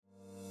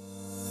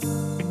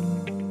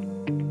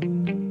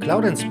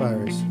Cloud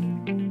Inspires.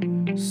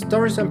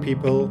 Stories and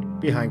people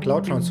behind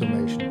cloud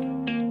transformation.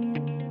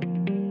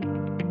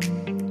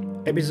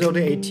 Episode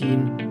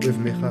 18 with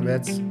Micha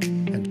Metz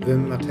and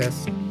Wim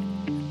Mattessen.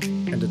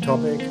 And the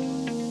topic,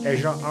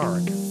 Azure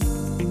Arc.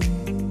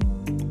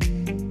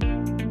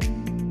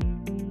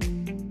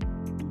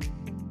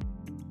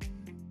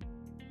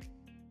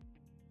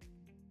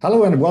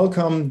 Hello and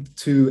welcome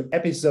to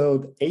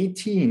episode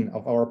 18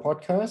 of our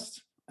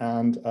podcast.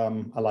 And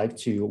I'd like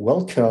to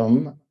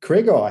welcome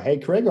Gregor. Hey,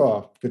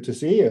 Gregor, good to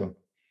see you.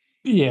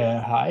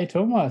 Yeah, hi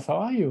Thomas, how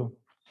are you?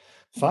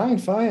 Fine.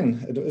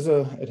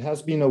 It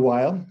has been a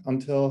while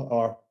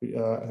until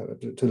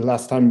to the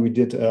last time we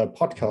did a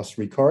podcast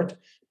record,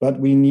 but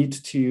we need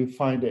to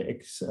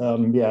apologize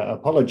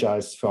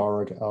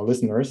for our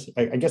listeners.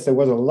 I guess there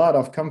was a lot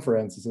of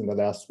conferences in the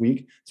last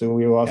week, so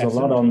we was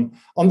Absolutely. a lot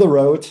on the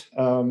road.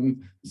 How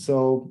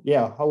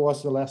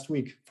was the last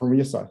week from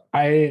your side?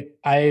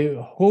 I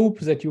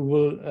hope that you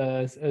will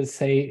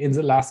say in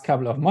the last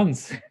couple of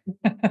months.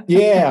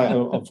 Yeah,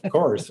 of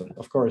course.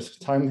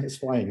 Time is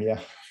flying. Yeah.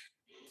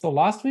 So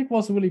last week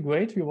was really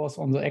great. We was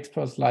on the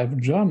Experts Live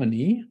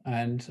Germany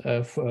and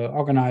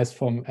organized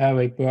from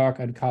Eric Berg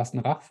and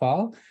Carsten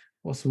Rachfal.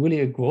 Was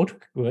really a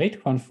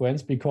great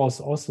conference because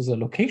also the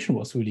location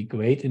was really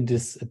great in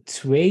this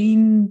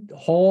train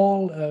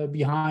hall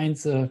behind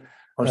the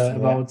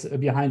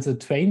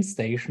train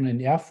station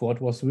in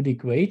Erfurt. Was really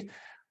great.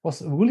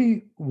 Was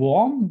really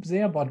warm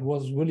there, but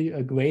was really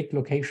a great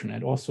location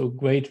and also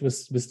great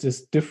with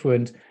this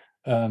different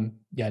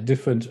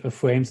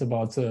frames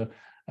about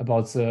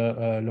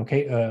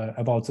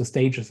the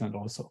stages and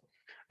also.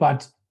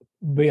 But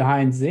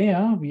behind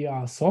there, we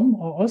are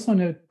also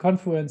in a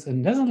conference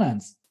in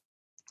Netherlands.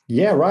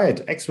 Yeah,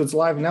 right. Experts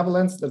Live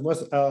Netherlands. That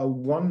was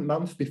 1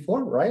 month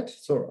before, right?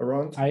 So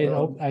around.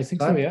 I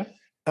think so. Yeah.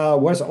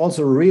 Was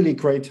also a really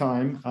great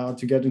time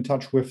to get in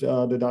touch with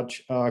the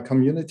Dutch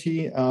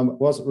community.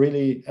 Was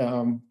really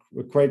a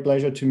great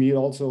pleasure to meet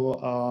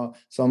also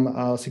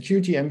some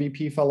security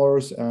MVP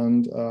fellows,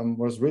 and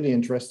was really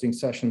interesting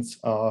sessions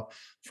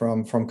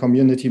from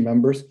community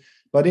members.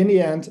 But in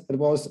the end, it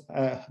was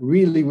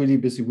really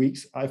busy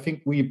weeks. I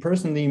think we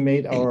personally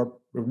made our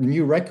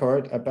new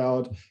record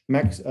about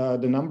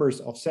the numbers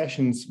of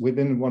sessions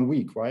within 1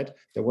 week, right?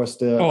 There was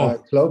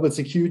the Global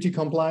Security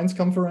Compliance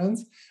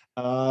Conference,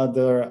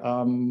 the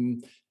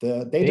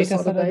Data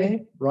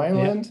Saturday,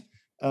 Rhineland,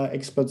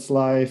 Experts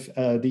Live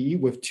DE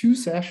with 2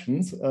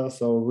 sessions.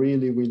 So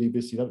really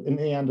busy. In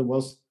the end, it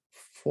was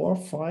 4 or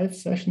 5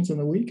 sessions in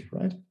a week,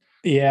 right?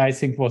 Yeah, I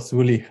think was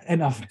really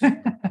enough.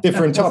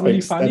 Different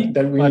topics really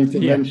that we need to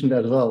mention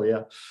as well.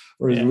 Yeah, it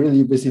was a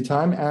really busy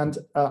time, and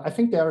I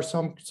think there are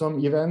some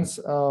events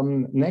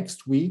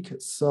next week.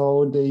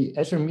 So the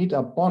Azure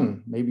Meetup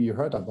Bonn, maybe you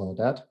heard about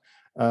that,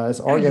 is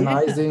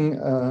organizing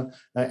an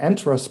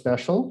Entra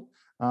special.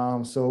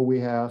 So we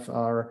have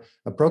a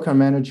program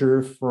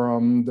manager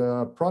from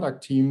the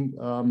product team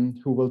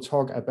who will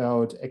talk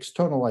about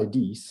external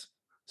IDs.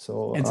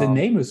 So and the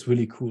name is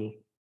really cool.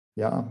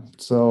 Yeah.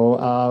 So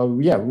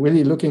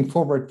really looking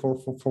forward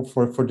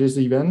for this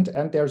event.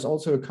 And there's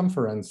also a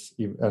conference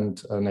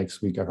event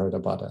next week. I heard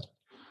about that.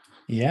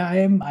 Yeah,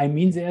 I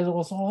mean, there's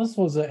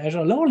also the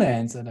Azure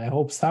Lowlands, and I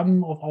hope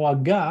some of our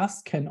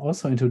guests can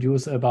also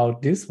introduce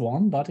about this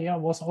one. But yeah,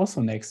 it was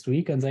also next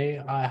week, and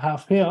I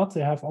have heard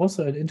they have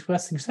also an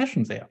interesting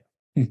session there.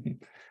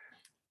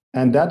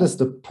 And that is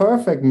the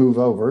perfect move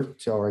over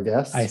to our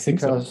guests. I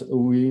think because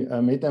we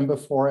made them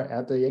before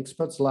at the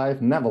Experts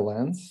Live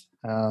Netherlands.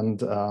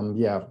 And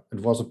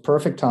it was a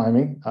perfect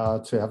timing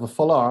to have a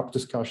follow-up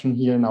discussion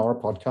here in our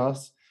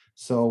podcast.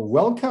 So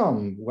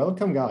welcome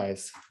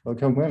guys.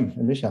 Welcome Wim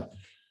and Misha.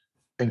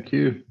 Thank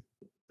you.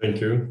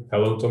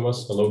 Hello,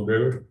 Thomas. Hello,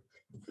 Gregor.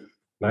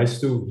 Nice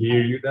to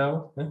hear you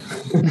now.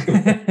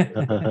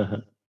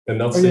 And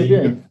not seeing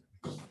you.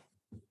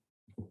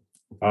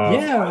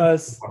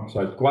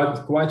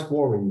 Quite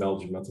warm in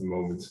Belgium at the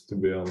moment, to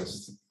be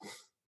honest.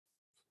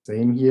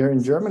 Same here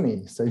in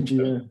Germany. Same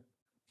here.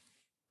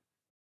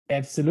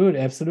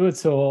 Absolute.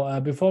 So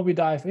before we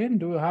dive in,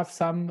 do you have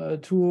some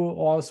 2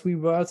 or 3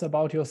 words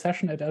about your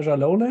session at Azure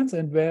Lowlands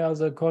and where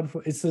the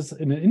conference is? This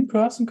an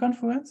in-person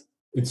conference?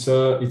 It's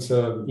a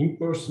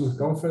in-person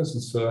conference.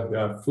 It's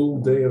a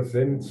full day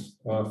event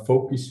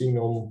focusing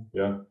on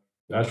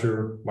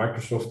Azure,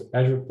 Microsoft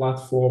Azure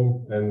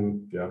platform,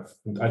 and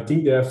I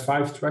think there are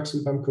 5 tracks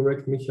if I'm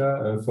correct,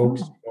 Micha, and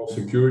focusing on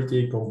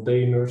security,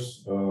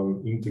 containers,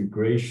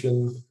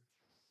 integration,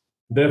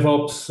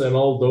 DevOps, and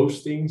all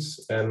those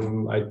things.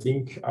 And I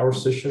think our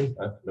session,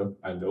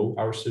 I know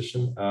our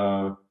session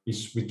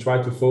is we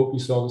try to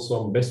focus on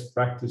some best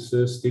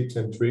practices, tips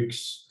and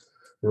tricks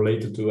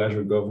related to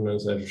Azure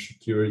governance, Azure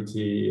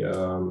security,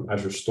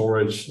 Azure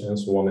storage, and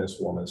so on.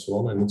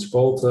 And it's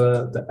called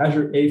the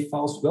Azure A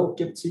Files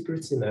Well-Kept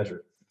Secrets in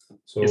Azure.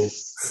 So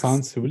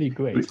sounds really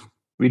great.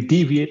 We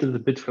deviated a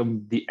bit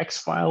from the X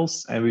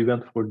files and we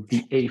went for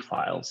the A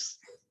files.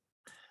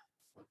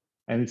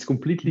 And it's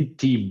completely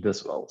teamed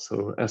as well.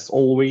 So as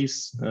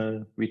always,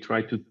 we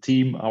try to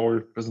team our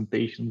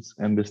presentations,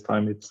 and this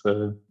time it's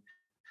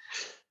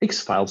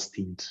X-Files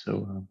team.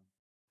 So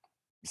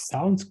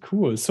sounds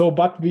cool. So,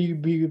 but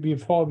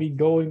before we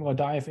going or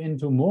dive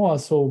into more,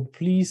 so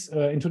please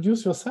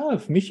introduce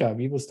yourself, Micha.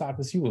 We will start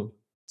with you.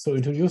 So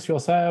introduce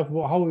yourself.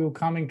 How are you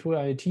coming to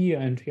IT,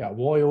 and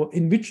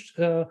in which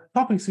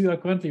topics you are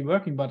currently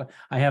working? But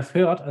I have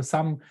heard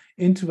some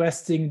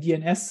interesting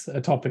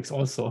DNS topics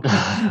also.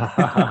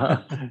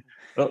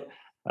 Well,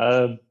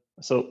 I'm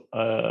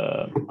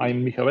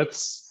Micha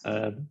Wets,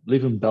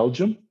 live in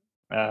Belgium.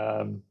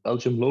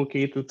 Belgium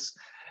located.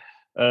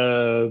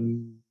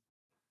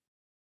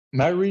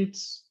 Married,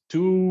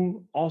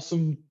 2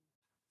 awesome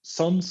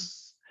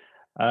sons,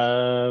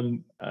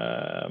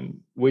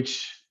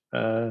 which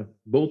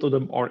both of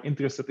them are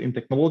interested in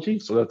technology.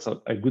 So that's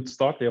a good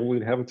start. They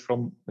already have it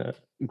from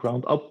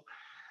ground up.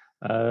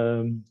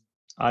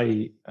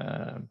 I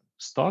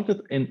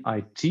started in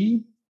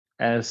IT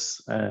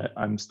as,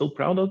 I'm still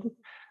proud of it,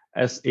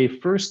 as a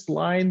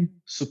first-line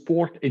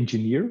support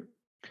engineer,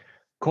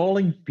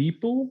 calling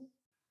people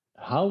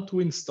how to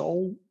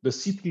install the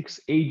Citrix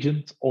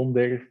agent on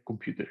their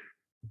computer.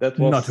 That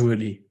was not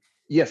really.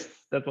 Yes,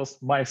 that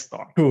was my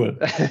start. Cool.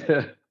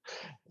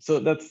 So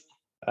that's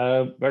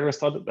where I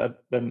started.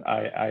 Then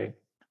I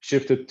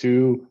shifted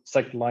to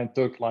second line,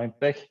 third line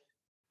tech.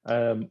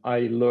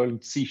 I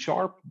learned C#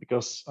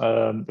 because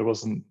there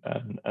was an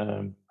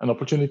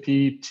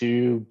opportunity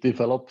to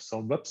develop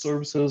some web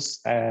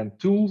services and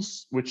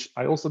tools, which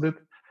I also did.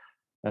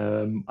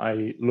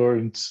 I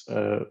learned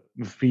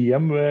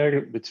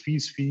VMware with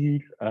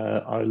vSphere.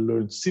 I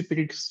learned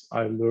Citrix.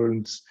 I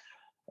learned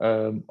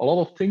a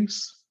lot of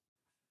things.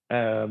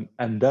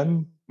 And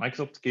then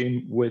Microsoft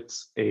came with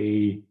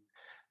a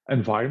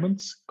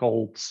environment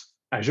called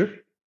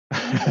Azure.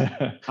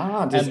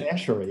 This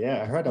Azure,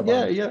 yeah, I heard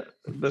about it.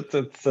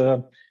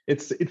 Yeah,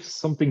 it's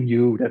something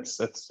new. That's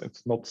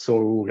not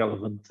so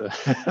relevant.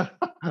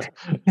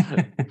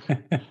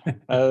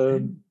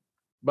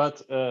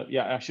 But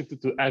I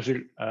shifted to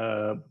Azure,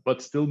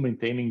 but still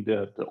maintaining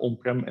the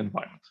on-prem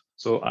environment.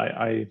 So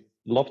I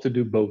love to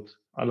do both.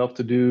 I love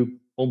to do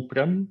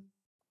on-prem,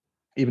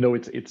 even though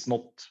it's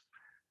not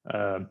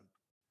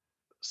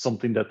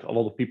something that a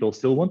lot of people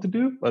still want to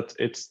do, but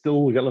it's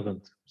still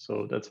relevant.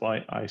 So that's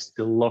why I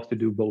still love to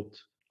do both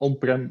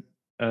on-prem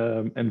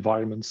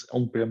environments,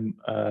 on-prem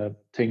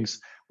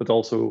things, but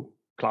also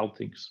cloud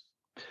things.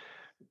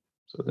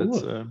 So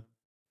that's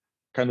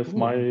kind of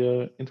my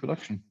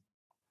introduction.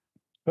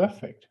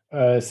 Perfect.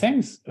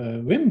 Thanks,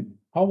 Wim.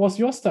 How was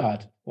your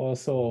start?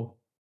 Also,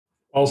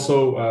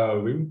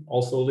 Wim,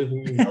 also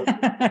living in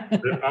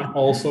Belgium. I'm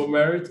also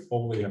married,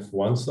 only have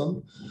 1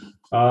 son.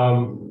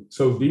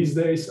 So these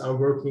days I'm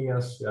working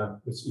as,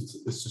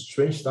 it's a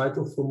strange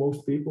title for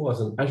most people,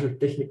 as an Azure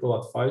technical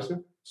advisor.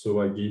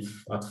 So I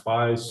give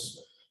advice,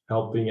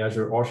 helping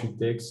Azure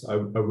architects. I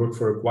work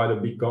for quite a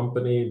big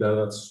company that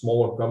has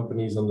smaller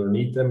companies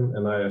underneath them,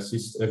 and I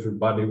assist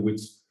everybody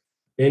with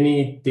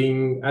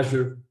anything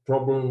Azure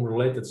problem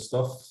related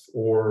stuff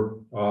or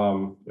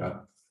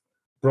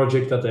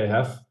project that they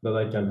have that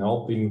I can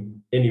help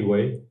in any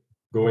way,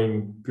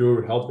 going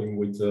pure helping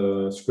with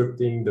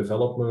scripting,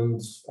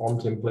 development, ARM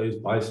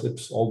templates,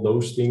 biceps, all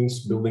those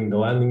things, building the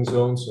landing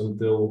zones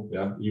until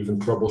even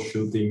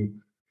troubleshooting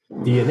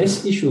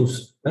DNS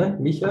issues,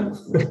 Micha,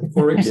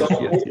 for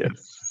example.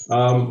 Yes.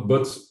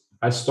 But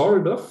I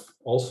started off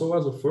also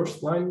as a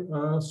first line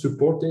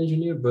support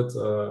engineer, but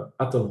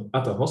at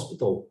a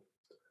hospital.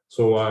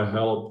 So I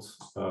helped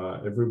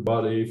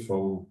everybody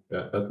from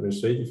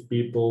administrative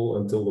people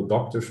until the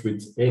doctors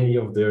with any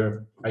of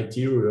their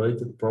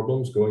IT-related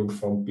problems, going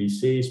from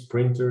PCs,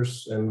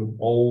 printers, and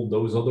all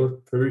those other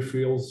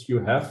peripherals you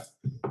have.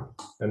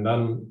 And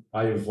then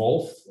I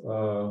evolved,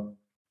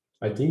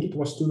 I think it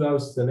was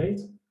 2008,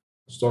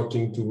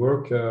 starting to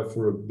work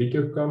for a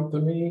bigger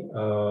company.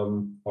 I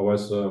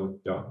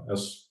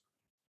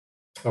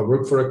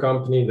worked for a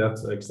company that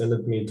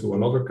extended me to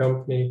another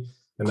company.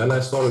 And then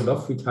I started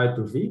off with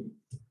Hyper-V.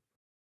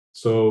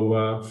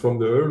 So from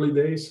the early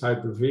days,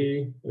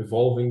 Hyper-V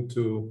evolving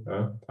to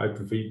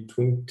Hyper-V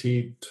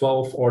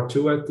 2012 or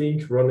 2, I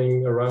think,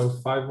 running around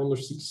 500,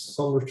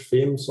 600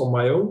 VMs on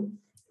my own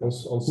on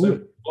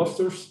several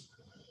clusters.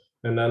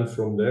 And then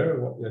from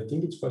there, I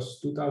think it was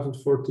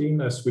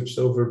 2014, I switched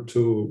over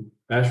to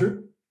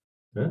Azure.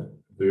 The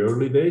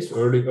early days,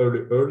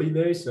 early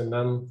days, and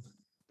then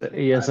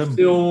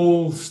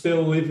ASM.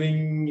 Still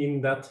living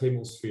in that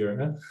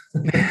hemisphere,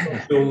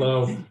 till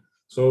now.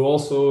 So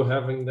also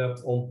having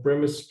that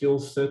on-premise skill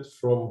set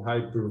from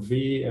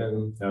Hyper-V,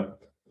 and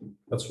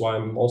that's why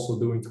I'm also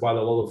doing quite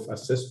a lot of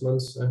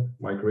assessments,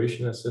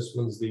 migration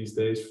assessments these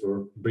days,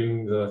 for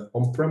bringing the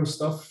on-prem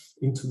stuff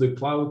into the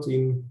cloud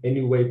in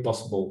any way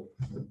possible.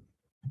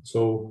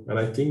 So, and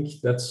I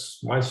think that's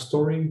my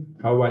story,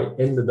 how I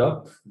ended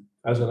up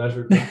as an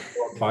Azure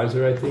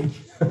advisor, I think.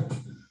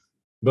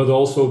 But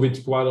also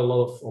with quite a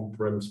lot of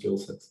on-prem skill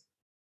set.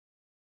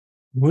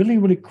 Really,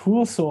 really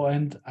cool. So,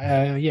 and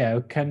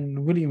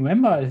can really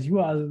remember you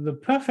are the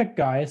perfect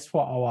guys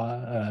for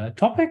our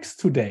topics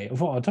today,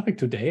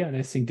 And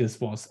I think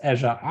this was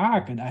Azure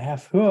Arc. And I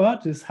have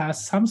heard this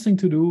has something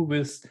to do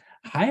with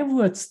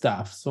hybrid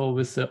stuff. So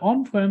with the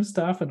on-prem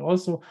stuff and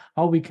also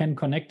how we can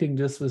connecting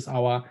this with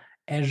our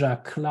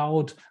Azure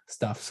cloud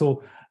stuff.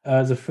 So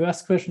the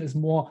first question is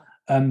more,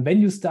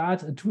 when you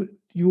start,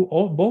 you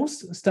all both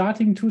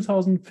starting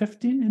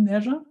 2015 in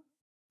Azure?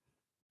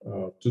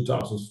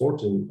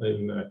 2014,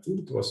 and I think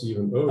it was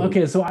even earlier.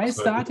 Okay, so I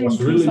started in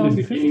really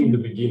 2015. the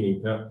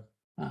beginning, yeah.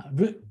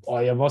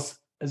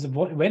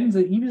 When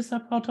the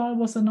Ibiza portal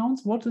was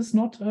announced, what is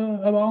not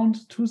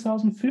around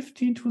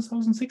 2015,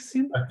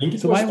 2016? I think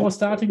it so was I was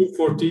starting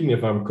 2014,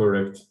 if I'm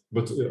correct.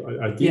 But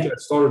I think I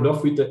started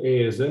off with the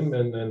ASM,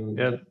 and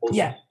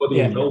everybody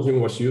in Belgium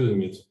was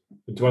using it.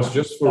 It was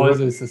just for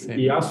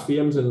EAS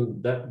VMs,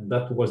 and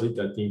that was it,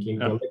 I think. In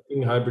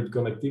connecting hybrid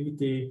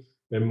connectivity,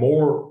 and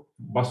more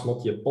was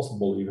not yet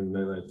possible even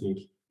then, I think.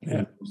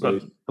 Yeah, but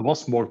it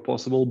was more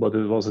possible, but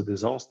it was a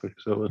disaster.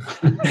 So,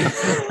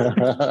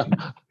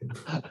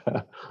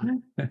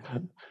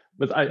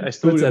 but I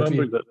still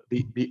remember that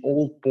the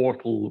old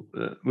portal,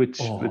 which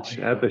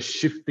had the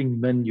shifting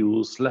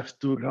menus left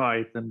to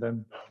right, and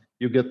then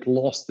you get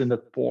lost in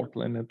that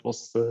portal, and it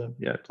was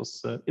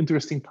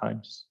interesting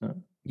times.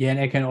 Yeah,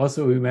 and I can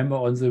also remember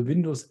on the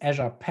Windows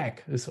Azure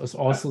Pack, this was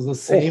also the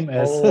same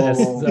as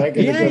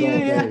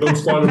the, Don't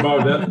start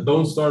about that.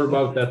 Don't start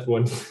about that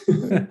one.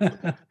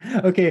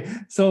 Okay,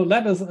 so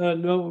let us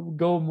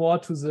go more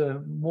to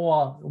the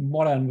more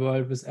modern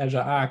world with Azure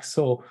Arc.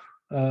 So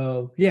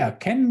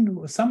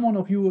can someone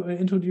of you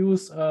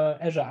introduce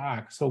Azure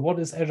Arc? So what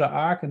is Azure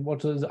Arc and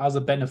what are the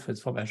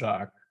benefits from Azure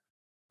Arc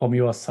from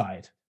your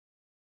side?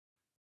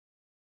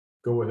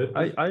 Go ahead.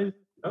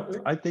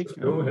 I think.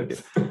 Go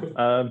ahead.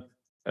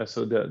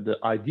 So the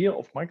idea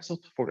of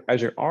Microsoft for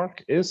Azure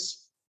Arc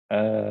is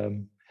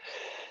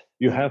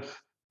you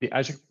have the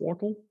Azure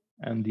portal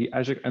and the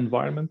Azure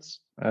environment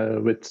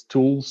with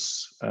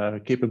tools,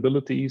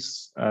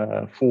 capabilities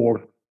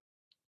for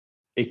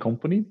a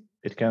company.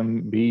 It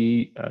can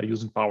be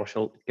using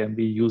PowerShell, it can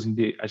be using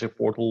the Azure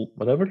portal,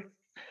 whatever.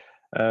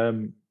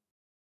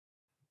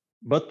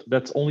 But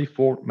that's only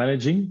for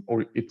managing,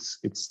 or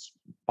it's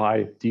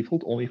by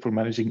default only for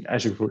managing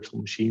Azure virtual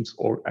machines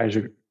or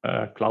Azure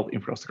cloud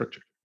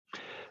infrastructure.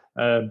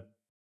 The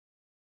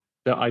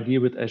idea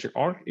with Azure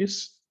Arc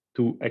is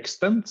to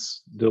extend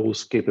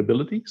those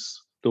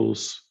capabilities,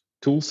 those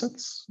tool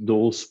sets,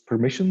 those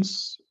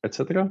permissions,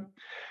 etc.,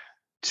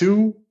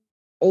 to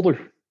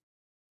other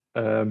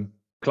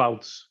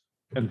cloud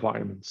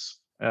environments.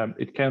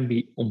 It can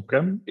be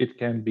on-prem, it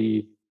can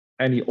be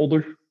any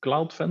other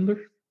cloud vendor,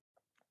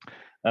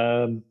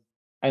 and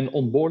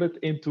onboard it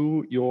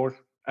into your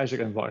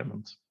Azure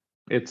environment.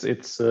 It's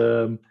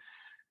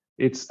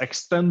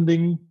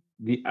extending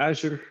the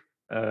Azure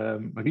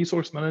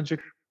resource manager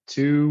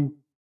to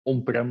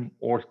on-prem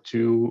or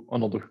to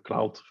another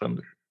cloud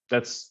vendor.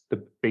 That's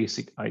the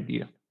basic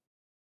idea.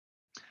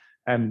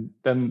 And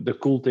then the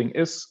cool thing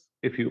is,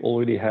 if you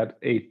already had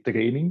a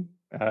training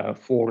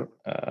for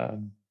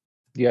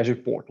the Azure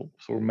portal,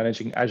 so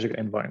managing Azure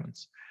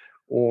environments,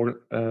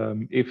 or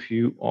if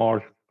you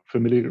are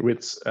familiar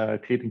with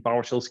creating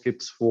PowerShell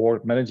scripts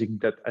for managing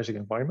that Azure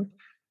environment,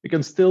 you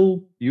can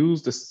still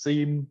use the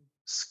same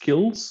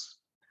skills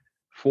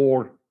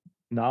for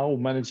now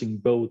managing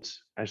both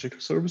Azure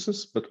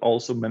services, but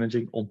also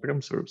managing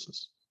on-prem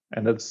services.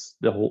 And that's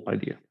the whole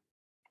idea.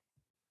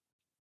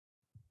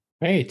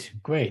 Great.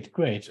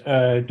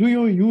 Do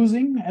you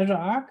using Azure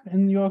Arc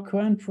in your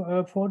current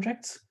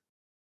projects?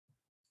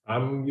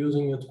 I'm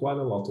using it quite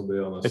a lot, to be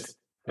honest.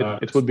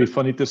 It would be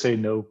funny to say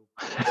no.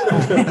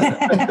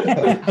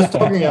 Just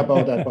talking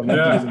about that, but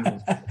not using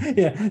it.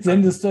 Yeah,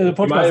 then the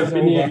podcast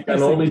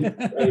is over.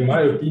 In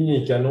my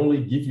opinion, it can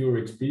only give your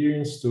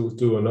experience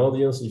to an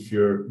audience if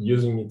you're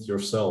using it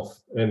yourself,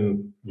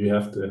 and you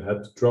have to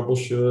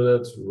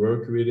troubleshoot it,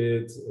 work with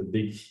it,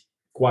 dig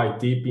quite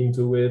deep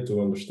into it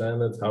to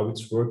understand it, how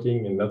it's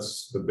working, and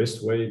that's the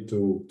best way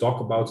to talk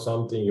about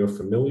something you're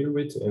familiar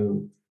with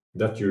and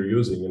that you're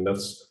using. And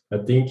that's, I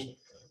think,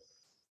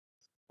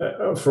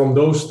 from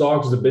those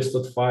talks, the best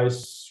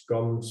advice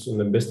comes and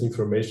the best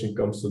information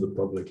comes to the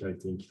public, I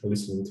think,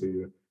 listening to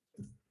you.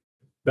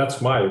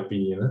 That's my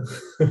opinion.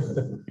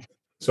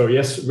 So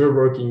yes, we're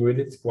working with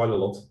it quite a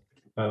lot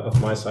of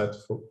my side.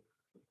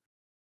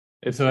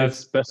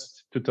 It's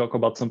best to talk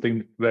about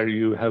something where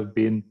you have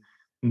been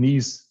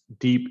knees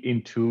deep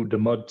into the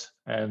mud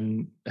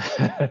and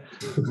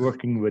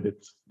working with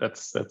it.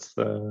 That's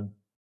the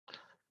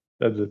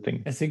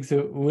thing. I think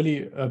the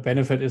really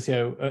benefit is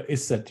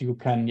that you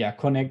can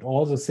connect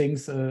all the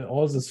things,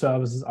 all the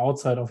services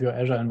outside of your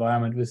Azure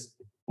environment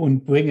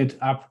and bring it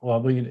up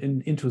or bring it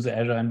into the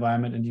Azure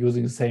environment and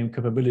using the same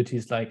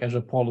capabilities like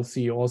Azure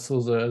policy, also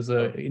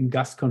the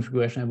in-gust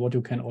configuration, and what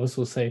you can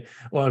also say,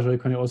 or you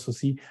can also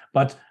see.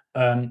 But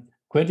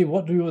Quentin,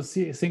 what do you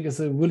think is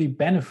a really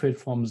benefit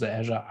from the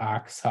Azure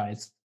Arc side?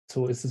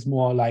 So is this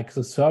more like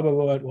the server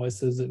world, or is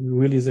this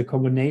really the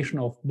combination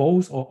of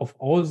both, or of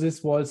all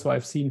this world? So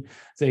I've seen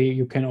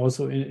you can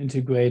also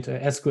integrate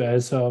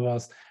SQL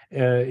servers,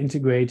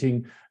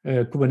 integrating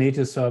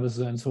Kubernetes services.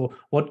 And so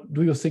what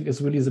do you think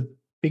is really the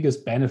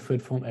biggest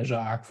benefit from Azure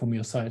Arc from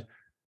your side?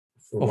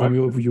 from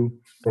your view?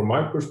 From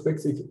my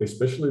perspective,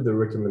 especially the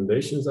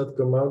recommendations that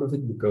come out of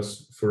it,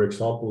 because, for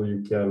example,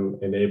 you can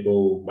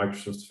enable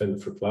Microsoft Defender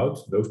for Cloud,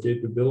 those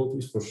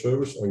capabilities for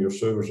servers on your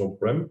servers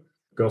on-prem,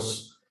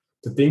 because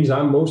the things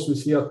I mostly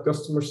see at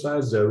customer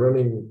sides, they're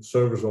running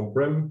servers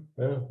on-prem,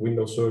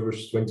 Windows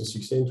servers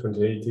 2016,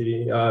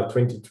 2018,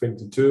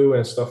 2022,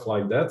 and stuff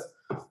like that.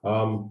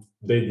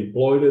 They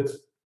deployed it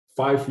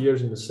 5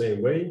 years in the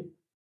same way,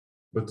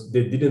 but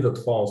they didn't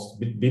advance,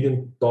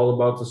 didn't thought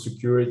about the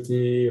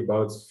security,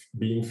 about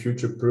being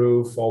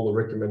future-proof, all the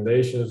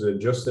recommendations. They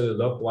just set it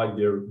up like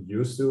they're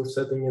used to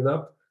setting it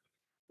up.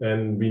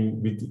 And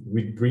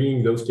with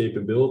bringing those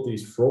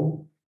capabilities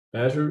from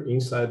Azure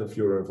inside of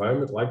your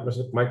environment, like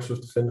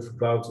Microsoft Defender for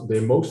Cloud,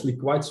 they're mostly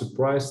quite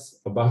surprised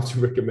about the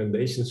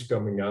recommendations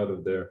coming out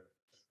of there.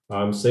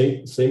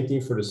 Same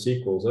thing for the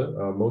SQLs.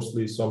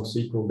 Mostly some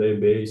SQL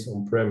database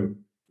on-prem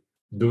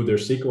do their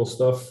SQL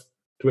stuff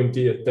 10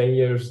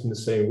 years in the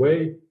same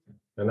way.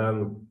 And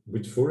then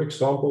with, for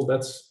example,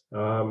 that's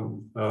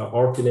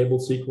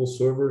Arc-enabled SQL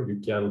Server, you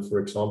can, for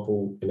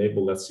example,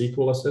 enable that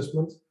SQL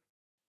assessment.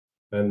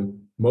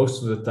 And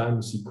most of the time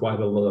you see quite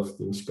a lot of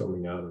things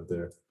coming out of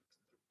there,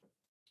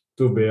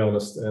 to be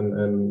honest.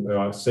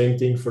 And same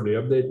thing for the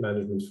update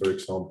management, for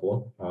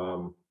example.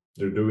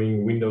 They're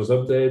doing Windows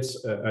updates.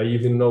 I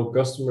even know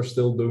customers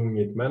still doing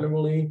it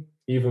manually,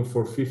 even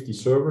for 50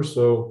 servers.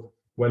 So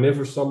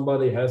whenever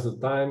somebody has the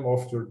time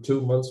after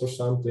 2 months or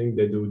something,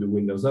 they do the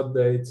Windows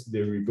update, they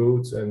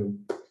reboot, and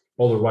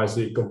otherwise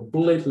they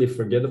completely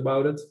forget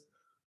about it.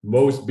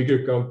 Most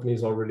bigger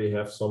companies already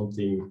have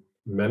something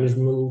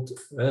management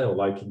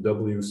like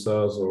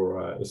WSAS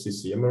or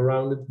SCCM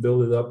around it,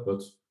 build it up.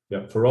 But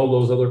yeah, for all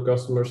those other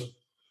customers,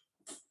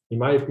 in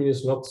my opinion,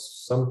 it's not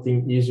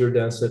something easier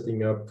than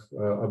setting up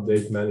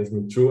update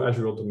management through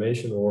Azure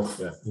Automation, or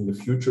in the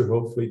future,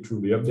 hopefully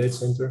through the Update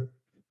Center.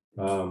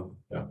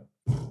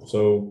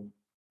 So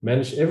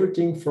manage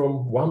everything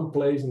from one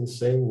place in the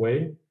same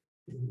way.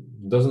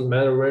 Doesn't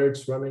matter where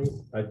it's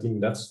running. I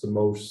think that's the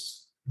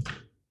most,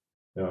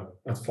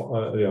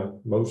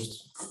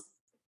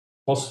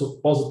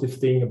 most positive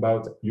thing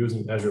about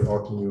using Azure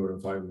Arc in your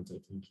environment, I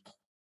think.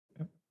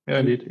 Yeah,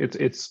 indeed.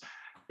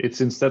 It's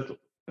instead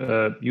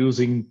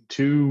using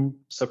two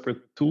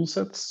separate tool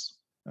sets,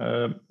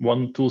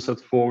 one tool set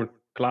for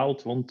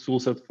cloud, one tool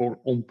set for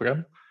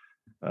on-prem,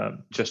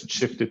 just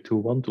shift it to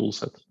one tool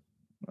set.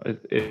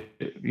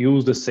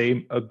 Use the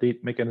same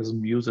update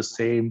mechanism, use the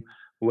same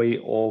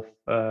way of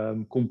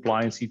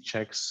compliancy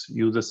checks,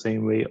 use the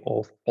same way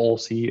of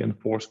policy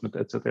enforcement,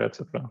 etc.,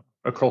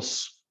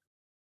 across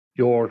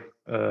your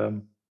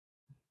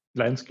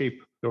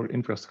landscape, your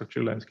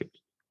infrastructure landscape.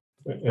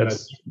 And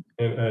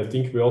I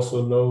think we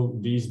also know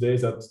these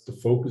days that the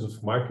focus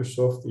of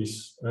Microsoft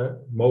is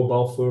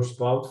mobile first,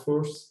 cloud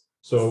first.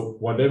 So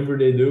whatever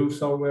they do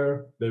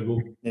somewhere, they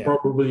will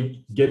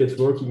probably get it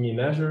working in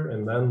Azure,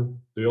 and then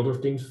the other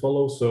things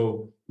follow.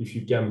 So if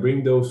you can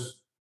bring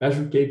those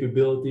Azure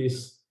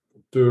capabilities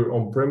to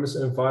on-premise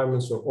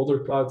environments or other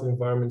cloud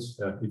environments,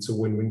 it's a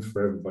win-win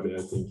for everybody,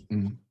 I think.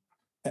 Mm.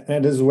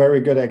 And it is a very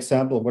good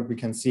example of what we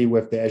can see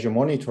with the Azure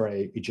Monitor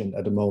agent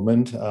at the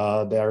moment.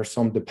 There are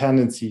some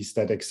dependencies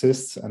that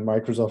exist, and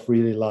Microsoft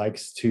really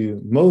likes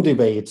to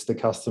motivate the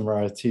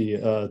customer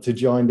to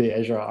join the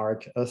Azure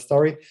Arc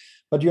story.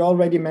 But you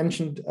already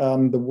mentioned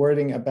the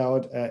wording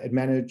about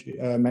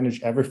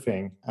manage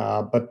everything.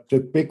 But the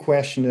big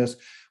question is,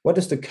 what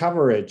is the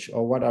coverage,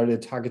 or what are the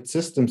target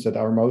systems that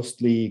are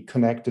mostly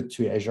connected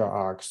to Azure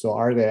Arc? So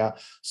are there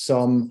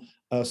some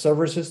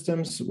server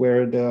systems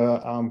where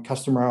the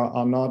customer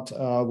are not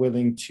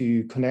willing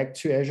to connect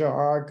to Azure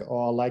Arc,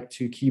 or like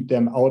to keep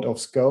them out of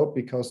scope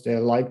because they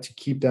like to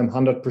keep them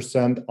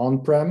 100%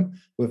 on-prem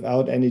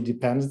without any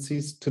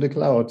dependencies to the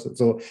cloud?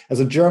 So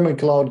as a German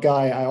cloud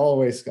guy, I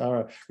always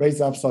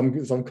raise up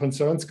some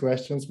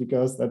questions,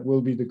 because that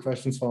will be the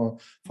questions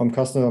from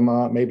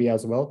customer maybe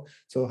as well.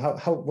 So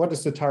what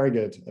is the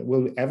target?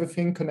 Will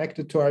everything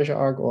connected to Azure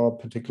Arc, or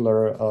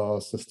particular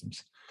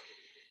systems?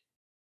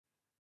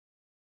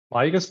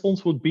 My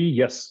response would be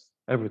yes,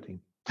 everything.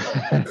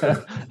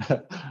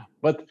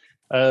 But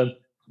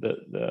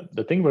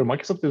the thing where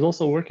Microsoft is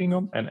also working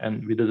on,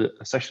 and we did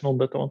a session on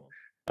that one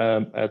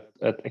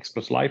at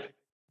Express Live,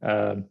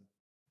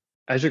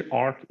 Azure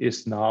Arc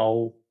is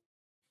now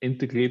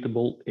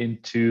integratable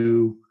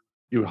into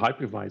your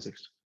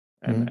hypervisors,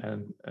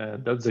 and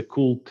that's a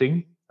cool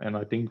thing. And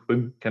I think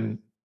Wim can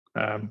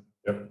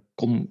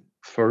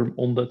confirm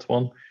on that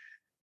one.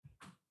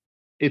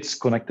 It's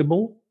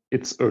connectable.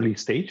 It's early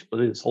stage,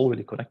 but it's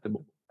already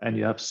connectable. And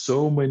you have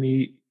so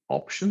many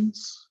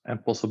options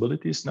and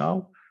possibilities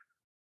now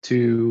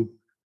to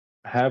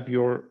have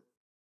your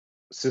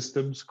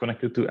systems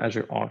connected to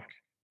Azure Arc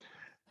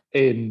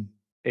in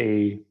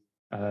a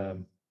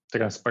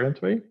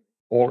transparent way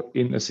or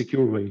in a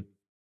secure way.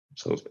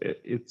 So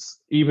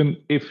it's, even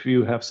if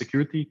you have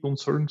security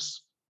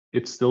concerns,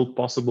 it's still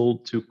possible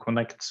to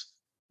connect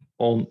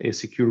on a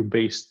secure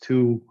base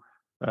to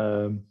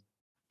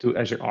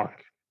Azure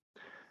Arc.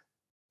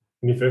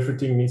 And if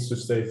everything needs to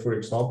stay, for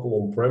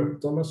example, on-prem,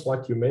 Thomas,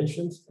 like you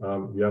mentioned,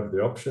 you have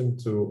the option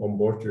to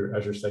onboard your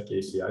Azure Stack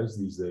ACIs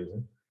these days.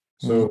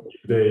 So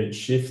if they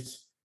shift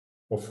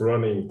of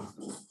running,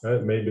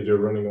 maybe they're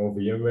running on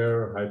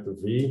VMware,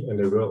 Hyper-V, and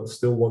they will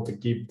still want to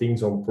keep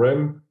things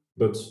on-prem,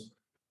 but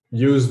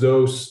use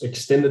those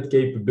extended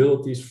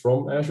capabilities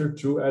from Azure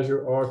through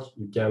Azure Arc.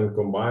 You can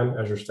combine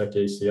Azure Stack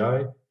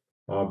ACI,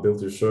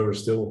 build your server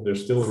they're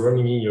still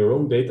running in your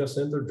own data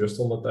center, just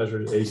on that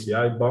Azure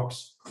ACI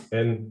box,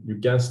 and you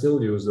can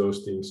still use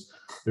those things.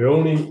 The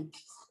only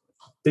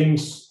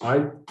things I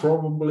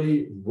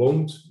probably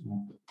won't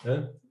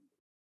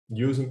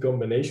use in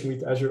combination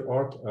with Azure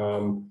Arc,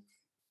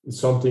 it's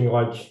something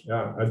like,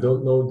 I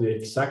don't know the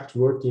exact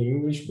word in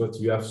English, but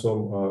you have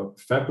some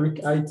fabric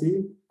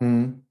IT,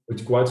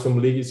 with quite some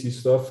legacy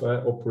stuff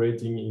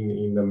operating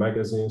in the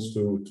magazines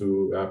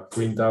to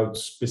print out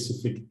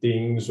specific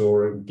things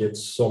or get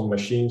some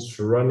machines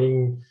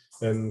running.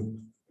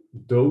 And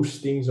those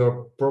things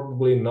are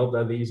probably not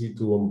that easy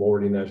to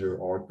onboard in Azure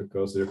Arc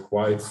because they're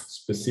quite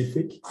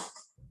specific.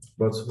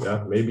 But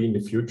yeah, maybe in the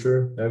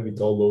future, with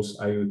all those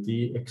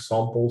IoT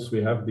examples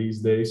we have these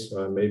days,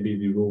 maybe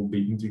they will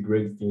be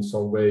integrated in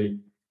some way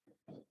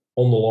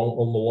on the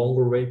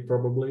longer way,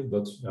 probably.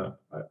 But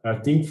I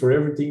think for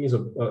everything is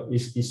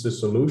a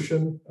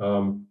solution.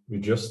 You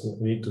just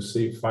need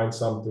to find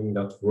something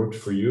that works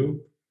for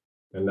you,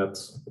 and that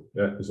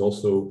is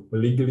also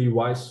legally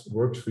wise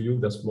works for you.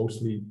 That's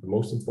mostly the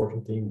most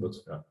important thing. But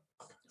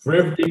for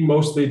everything,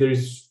 mostly there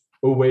is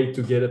a way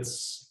to get it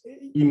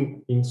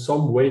in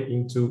some way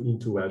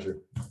into Azure.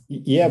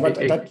 Yeah, but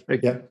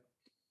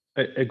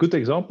a good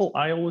example,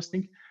 I always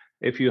think,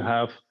 if you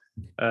have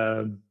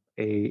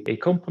a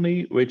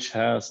company which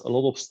has a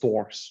lot of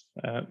stores,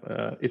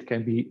 it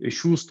can be a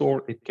shoe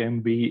store, it can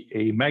be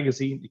a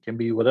magazine, it can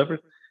be whatever,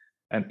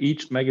 and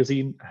each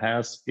magazine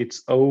has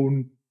its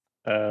own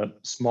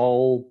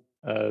small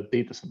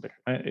data center.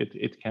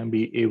 It can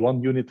be a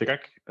 1-unit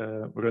rack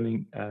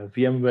running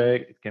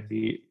VMware, it can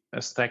be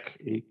a stack,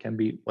 it can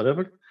be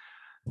whatever.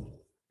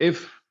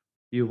 If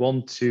you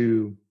want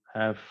to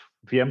have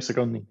VMs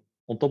running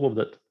on top of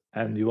that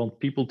and you want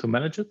people to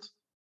manage it,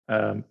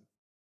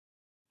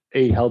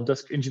 a help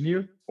desk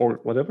engineer or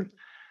whatever,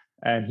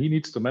 and he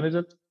needs to manage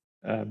it,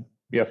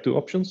 you have two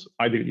options.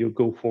 Either you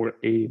go for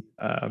a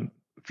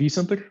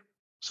vCenter,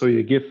 so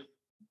you give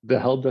the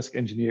help desk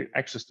engineer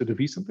access to the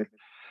vCenter,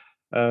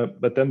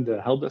 but then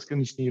the help desk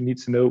engineer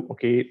needs to know,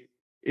 okay,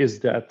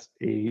 is that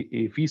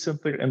a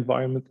vCenter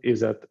environment? Is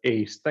that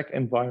a stack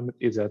environment?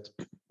 Is that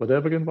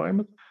whatever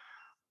environment?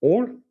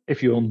 Or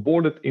if you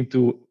onboard it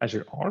into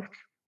Azure Arc,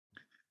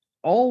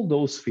 all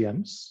those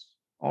VMs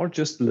are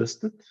just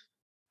listed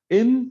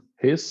in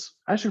his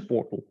Azure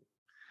portal.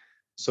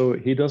 So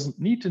he doesn't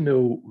need to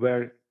know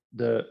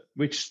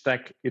which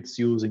stack it's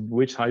using,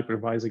 which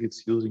hypervisor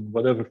it's using,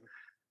 whatever.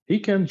 He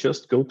can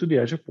just go to the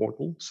Azure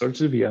portal, search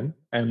the VM,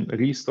 and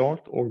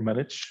restart or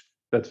manage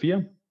that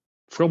VM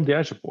from the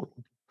Azure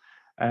portal.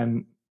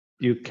 And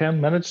you can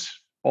manage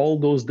all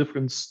those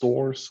different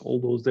stores, all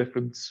those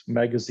different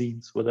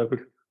magazines,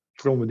 whatever,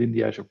 from within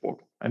the Azure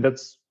portal. And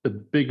that's the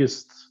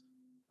biggest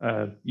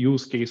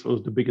use case, or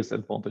the biggest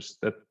advantage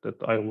that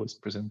I always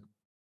present.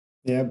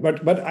 Yeah,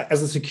 but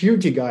as a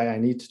security guy, I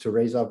need to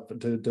raise up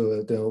the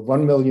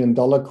 $1 million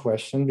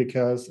question,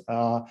 because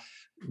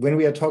when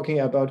we are talking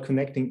about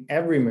connecting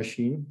every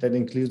machine, that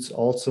includes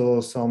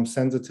also some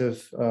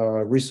sensitive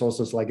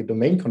resources like a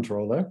domain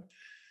controller.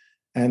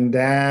 And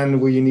then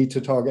we need to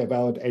talk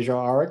about Azure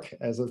Arc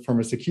from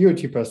a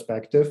security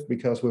perspective,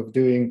 because we're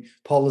doing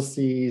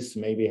policies,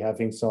 maybe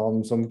having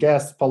some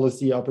guest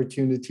policy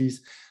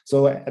opportunities.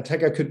 So an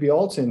attacker could be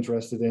also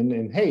interested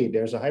in, hey,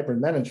 there's a hybrid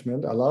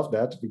management. I love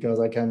that, because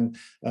I can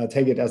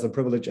take it as a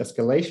privilege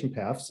escalation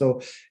path.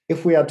 So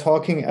if we are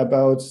talking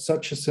about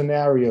such a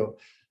scenario,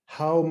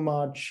 how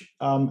much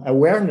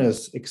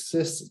awareness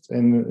exists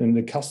on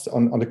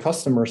the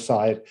customer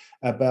side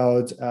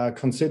about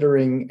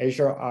considering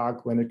Azure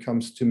Arc when it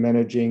comes to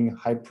managing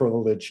high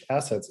privilege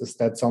assets? Is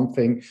that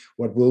something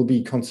what will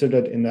be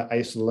considered in the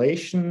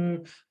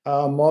isolation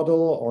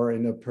model, or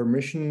in a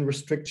permission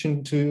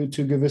restriction to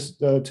give us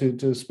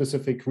to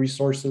specific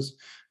resources?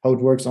 How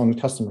it works on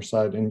the customer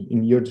side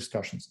in your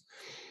discussions?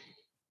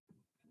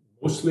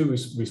 Mostly we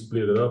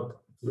split it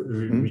up.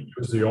 We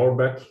use the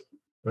RBAC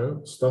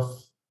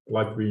stuff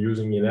like we're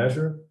using in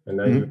Azure, and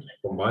then you can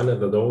combine it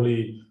that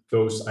only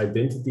those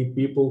identity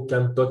people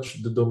can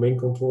touch the domain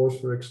controllers,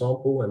 for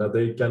example, and that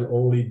they can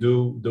only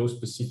do those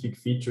specific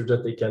features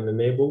that they can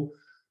enable.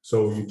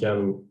 So you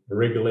can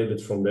regulate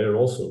it from there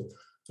also.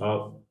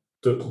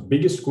 The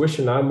biggest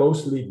question I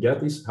mostly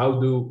get is how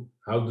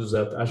does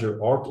that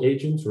Azure Arc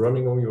agent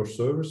running on your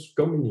servers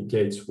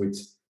communicates with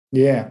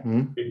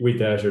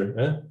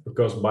Azure,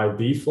 because by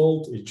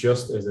default it's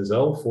just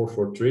SSL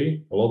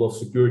 443. A lot of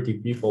security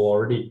people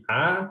already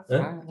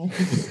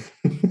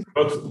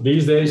but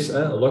these days,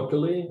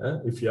 luckily,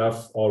 if you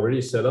have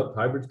already set up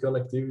hybrid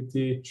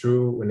connectivity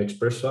through an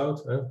express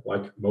route,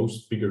 like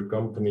most bigger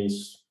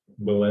companies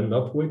will end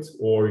up with,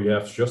 or you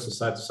have just a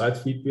site-to-site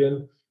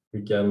VPN,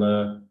 we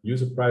can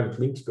use a private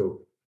link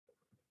scope.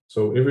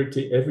 So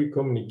every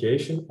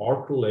communication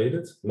Arc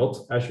related, not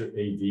Azure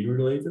AD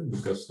related,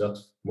 because that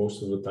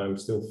most of the time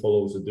still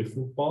follows a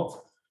different path.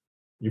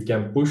 You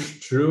can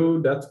push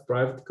through that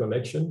private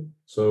connection.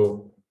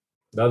 So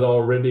that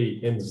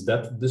already ends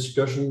that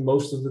discussion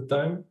most of the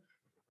time.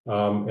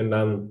 And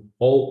then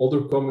all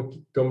other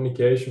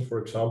communication, for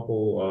example,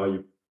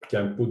 you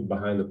can put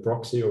behind a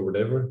proxy or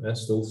whatever. And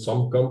still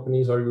some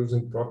companies are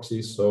using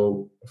proxies.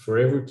 So for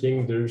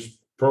everything, there's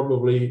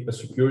probably a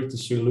security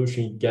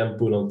solution you can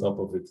put on top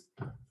of it.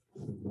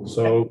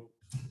 So,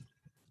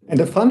 and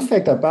the fun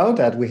fact about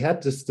that, we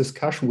had this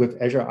discussion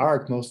with Azure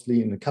Arc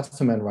mostly in the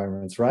custom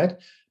environments, right?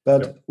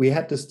 But we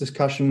had this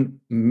discussion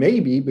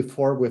maybe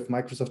before with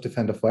Microsoft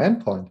Defender for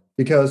Endpoint,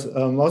 because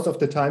most of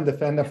the time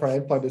Defender for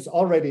Endpoint is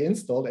already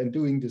installed and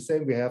doing the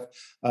same. We have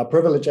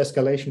privilege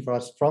escalation for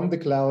us from the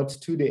cloud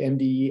to the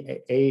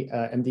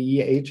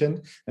MDE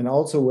agent, and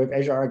also with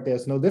Azure Arc,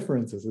 there's no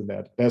differences in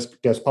that.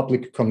 There's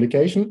public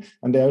communication,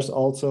 and there's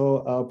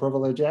also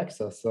privilege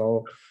access.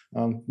 So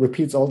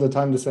repeats all the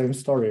time the same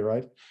story,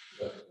 right?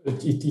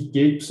 It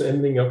keeps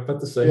ending up at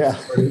the same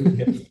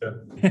story.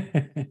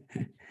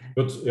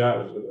 But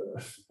yeah,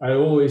 I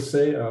always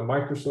say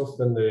Microsoft,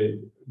 when they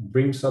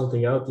bring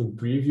something out in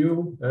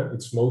preview,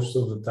 it's most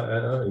of the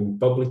time in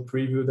public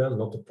preview, then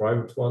not the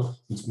private one.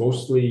 It's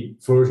mostly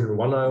version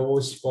 1, I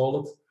always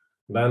call it.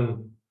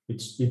 Then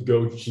it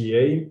goes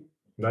GA.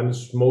 Then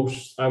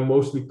I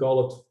mostly call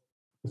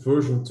it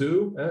version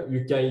 2.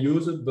 You can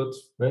use it, but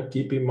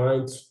keep in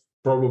mind,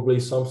 probably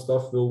some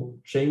stuff will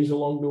change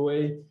along the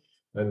way.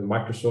 And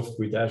Microsoft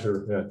with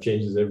Azure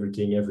changes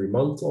everything every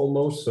month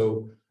almost.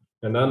 So.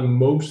 And then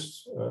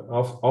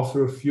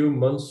after a few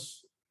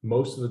months,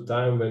 most of the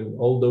time when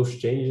all those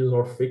changes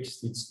are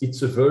fixed,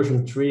 it's a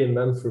version 3, and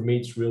then for me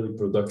it's really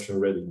production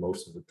ready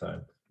most of the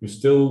time. You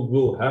still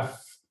will have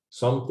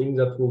something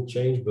that will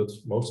change, but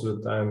most of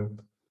the time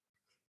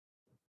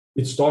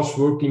it starts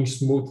working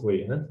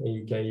smoothly, and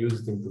you can use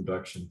it in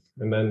production.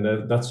 And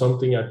then that's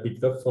something I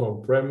picked up from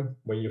on-prem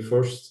when you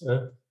first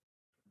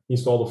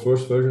install the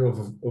first version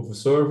of a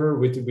server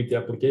with the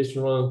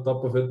application run on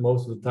top of it.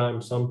 Most of the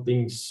time, some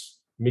things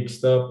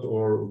mixed up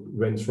or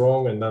went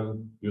wrong, and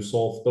then you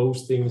solve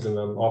those things, and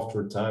then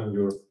after a time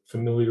you're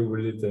familiar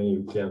with it and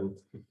you can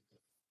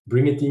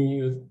bring it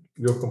in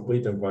your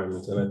complete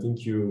environment. And I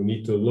think you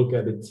need to look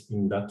at it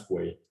in that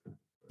way.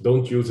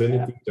 Don't use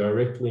anything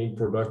directly in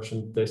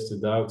production, test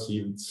it out, see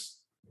if it's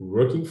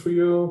working for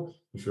you,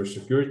 if your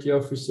security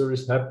officer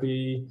is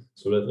happy,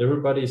 so that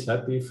everybody is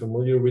happy,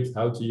 familiar with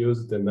how to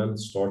use it, and then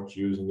start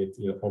using it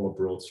on a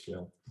broad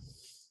scale.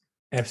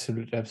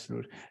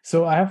 Absolutely.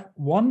 So I have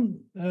one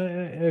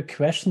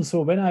question.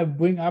 So when I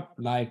bring up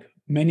like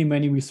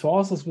many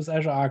resources with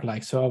Azure Arc,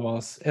 like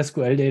servers,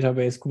 SQL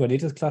database,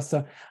 Kubernetes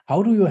cluster,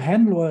 how do you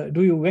handle, or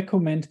do you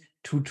recommend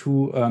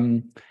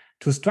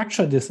to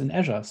structure this in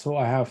Azure? So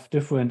I have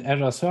different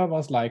Azure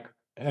servers like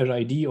Azure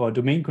AD or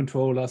domain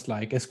controllers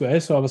like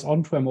SQL servers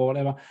on-prem or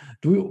whatever.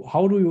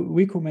 How do you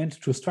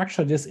recommend to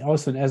structure this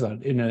also in Azure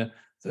in a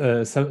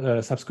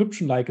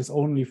subscription, like it's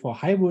only for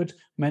hybrid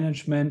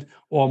management,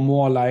 or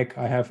more like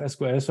I have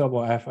SQL server,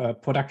 I have a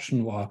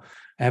production, or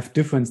I have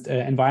different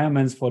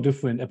environments for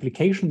different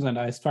applications, and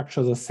I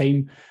structure the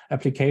same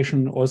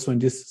application also in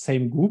this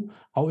same group?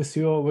 How is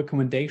your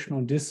recommendation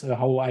on this?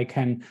 How I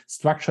can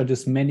structure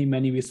this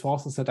many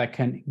resources that I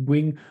can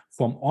bring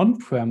from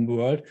on-prem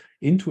world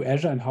into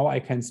Azure, and how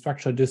I can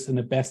structure this in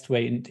the best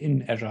way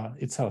in Azure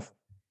itself?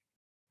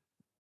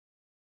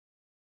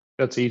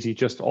 That's easy,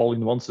 just all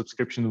in one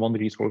subscription, one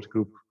resource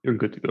group. You're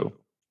good to go.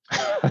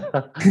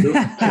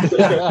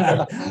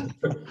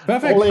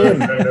 Perfect. All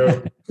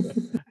in.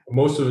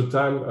 Most of the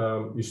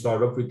time, you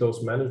start up with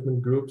those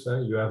management groups,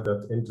 and you have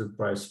that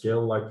enterprise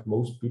scale, like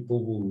most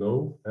people will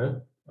know.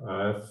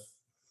 I've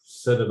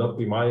set it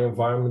up in my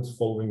environment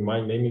following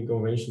my naming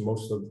convention.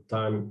 Most of the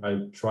time,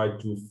 I try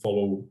to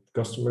follow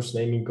customers'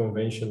 naming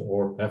convention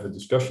or have a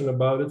discussion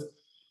about it,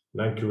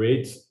 and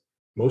I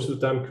most of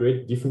the time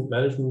create different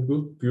management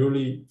group,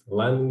 purely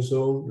landing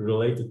zone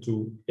related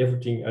to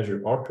everything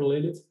Azure Arc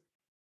related.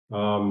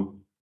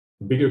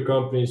 Bigger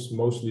companies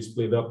mostly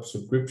split up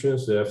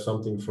subscriptions. They have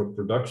something for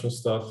production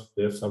stuff.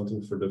 They have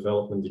something for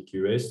development, the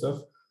QA stuff.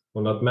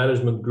 On that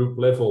management group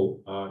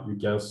level, you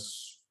can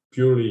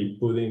purely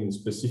put in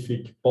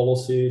specific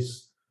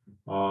policies,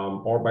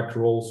 RBAC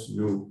roles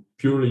you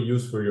purely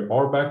use for your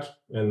RBAC,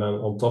 and then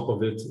on top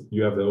of it,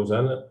 you have those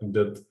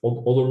that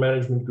other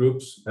management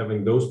groups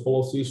having those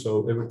policies,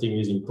 so everything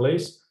is in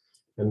place.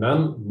 And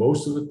then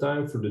most of the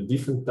time, for the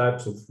different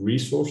types of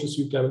resources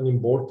you can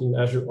import in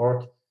Azure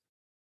Arc,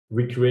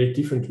 we create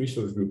different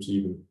resource groups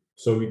even.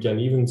 So we can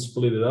even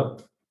split it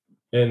up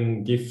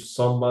and give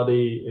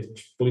somebody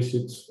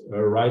explicit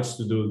rights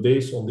to do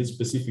this on this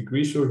specific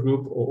resource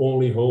group, or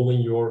only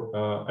holding your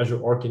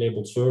Azure Arc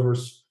enabled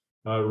servers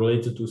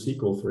related to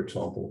SQL, for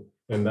example,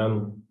 and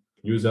then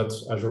use that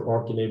Azure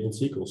Arc enabled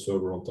SQL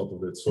server on top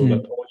of it, so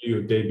that all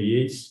your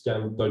DBAs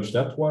can touch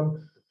that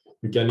one.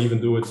 You can even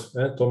do it,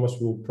 Thomas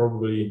will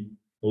probably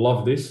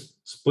love this.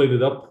 Split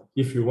it up.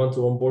 If you want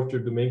to onboard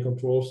your domain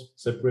controllers,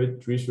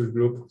 separate resource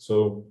group.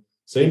 So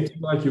same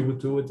thing like you would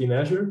do it in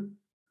Azure.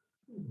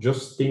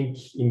 Just think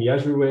in the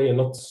Azure way and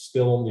not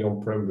still on the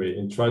on-prem way,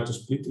 and try to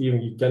split.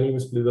 You can even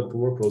split up the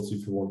workloads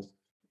if you want,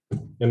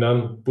 and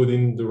then put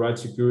in the right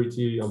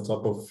security on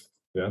top of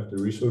the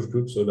resource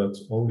group, so that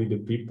only the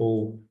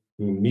people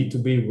who need to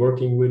be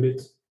working with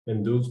it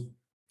and do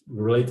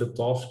related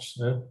tasks,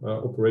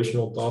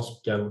 operational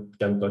tasks,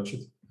 can touch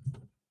it.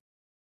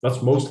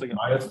 That's mostly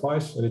my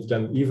advice, and it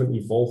can even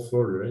evolve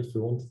further if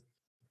you want.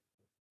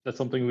 That's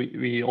something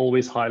we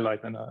always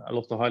highlight, and I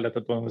love to highlight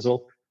that one as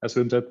well. As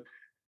Wim said,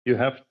 you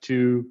have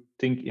to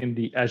think in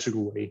the Azure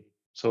way.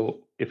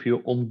 So if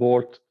you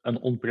onboard an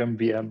on-prem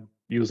VM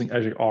using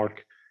Azure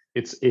Arc,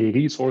 it's a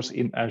resource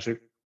in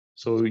Azure.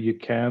 So you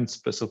can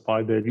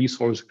specify the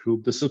resource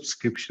group, the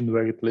subscription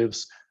where it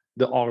lives,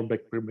 the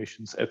RBAC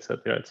permissions,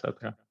 etc.,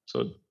 etc.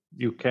 So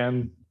you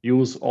can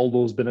use all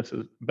those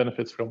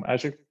benefits from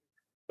Azure,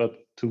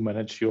 but to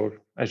manage your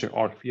Azure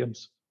Arc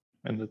VMs,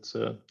 and that's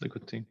a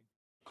good thing.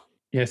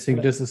 Yeah, I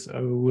think this is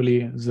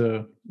really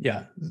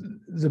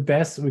the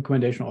best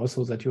recommendation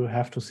also that you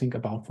have to think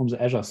about from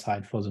the Azure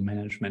side for the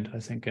management. I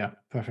think,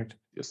 perfect.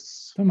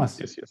 Yes. Thomas.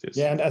 Yes.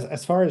 Yeah, and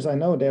as far as I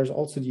know, there's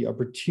also the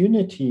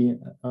opportunity,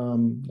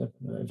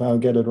 if I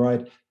get it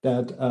right,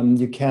 that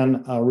you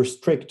can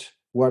restrict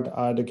what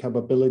are the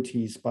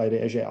capabilities by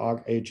the Azure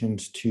Arc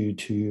agent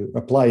to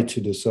apply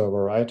to the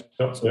server, right?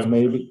 So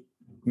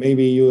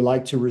maybe you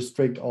like to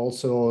restrict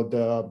also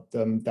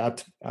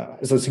that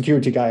as a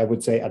security guy, I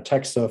would say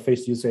attack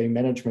surface using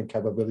management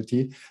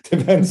capability.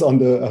 Depends on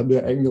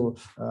the angle,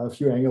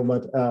 view angle,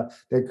 but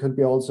there could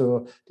be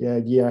also the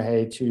idea,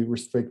 hey, to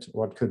restrict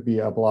what could be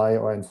applied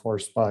or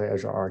enforced by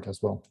Azure Arc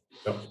as well.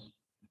 Yeah.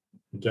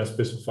 You can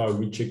specify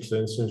which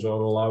extensions are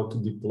allowed to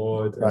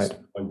deploy it, and stuff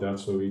like that,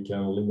 so we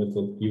can limit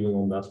it even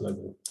on that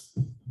level.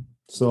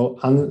 So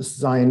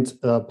unsigned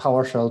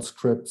PowerShell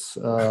scripts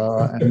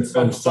and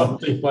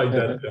something like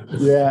that.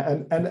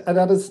 And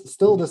that is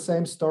still the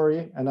same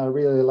story. And I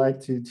really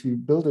like to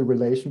build a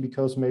relation,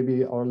 because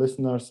maybe our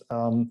listeners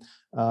are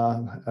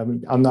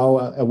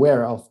now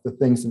aware of the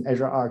things in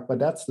Azure Arc, but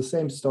that's the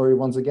same story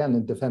once again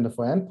in Defender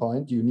for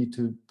Endpoint. You need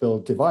to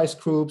build device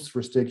groups,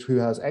 restrict who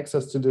has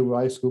access to the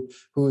device group,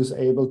 who is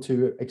able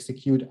to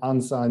execute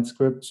unsigned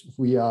scripts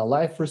via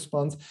live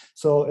response.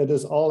 So it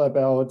is all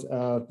about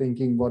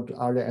thinking what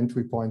are the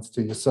entry points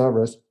to your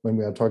servers when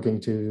we are talking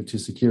to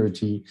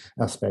security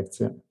aspects.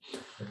 Yeah.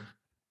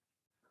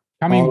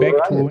 Coming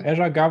back to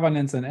Azure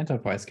governance and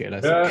enterprise scale.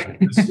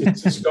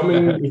 It's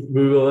coming.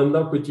 We will end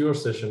up with your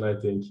session, I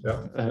think.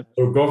 Yeah.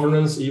 So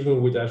governance,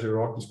 even with Azure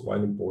Arc, is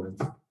quite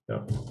important.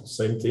 Yeah.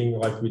 Same thing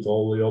like with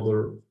all the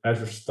other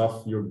Azure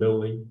stuff you're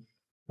building.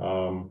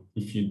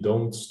 If you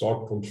don't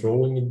start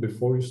controlling it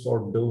before you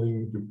start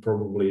building, you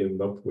probably end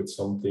up with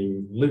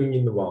something living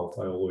in the wild,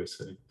 I always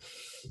say.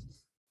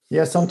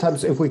 Yeah,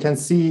 sometimes if we can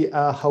see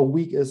how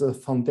weak is a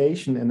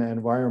foundation in an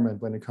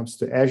environment when it comes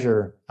to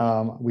Azure,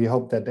 we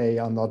hope that they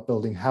are not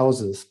building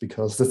houses,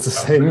 because it's the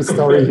same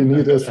story you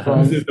need as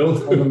from you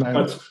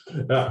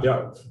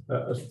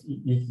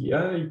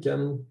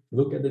can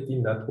look at it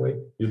in that way.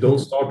 You don't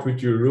start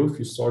with your roof,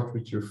 you start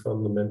with your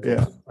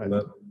fundamentals, and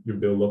then you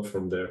build up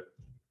from there.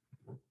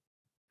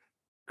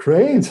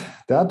 Great.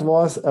 That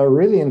was a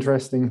really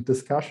interesting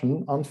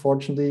discussion.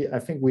 Unfortunately, I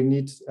think we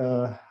need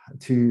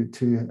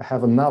to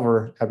have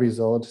another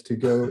episode to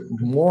go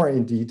more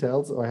in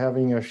details, or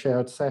having a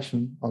shared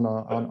session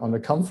on a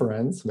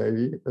conference,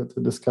 maybe, to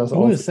discuss.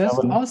 That's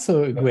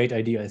also a great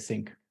idea, I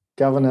think.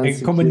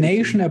 Governance. A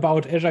combination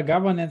about Azure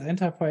Governance,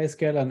 Enterprise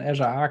Scale, and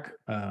Azure Arc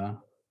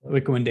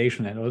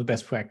recommendation and all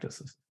best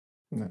practices.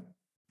 Yeah.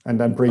 And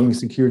then bringing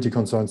security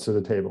concerns to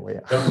the table.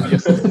 Yeah.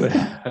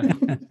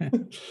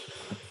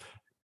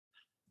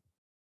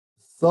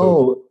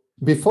 So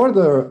before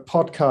the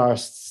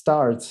podcast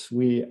starts,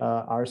 we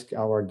ask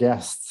our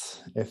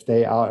guests if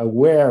they are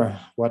aware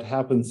what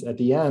happens at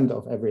the end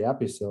of every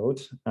episode.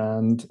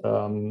 And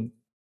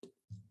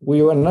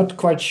we were not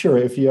quite sure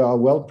if you are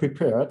well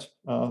prepared.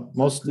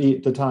 Mostly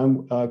the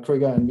time,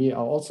 Krieger and me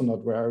are also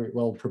not very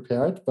well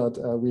prepared, but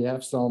we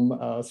have some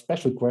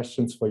special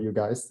questions for you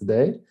guys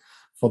today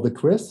for the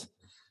quiz.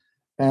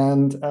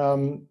 And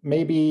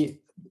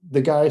maybe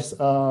the guys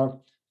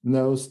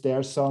knows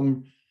there's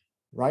some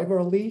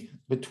rivalry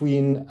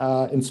between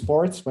in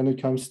sports when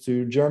it comes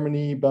to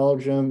Germany,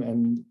 Belgium,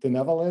 and the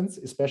Netherlands,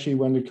 especially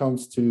when it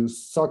comes to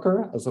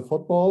soccer as a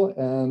football,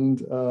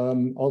 and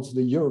also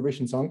the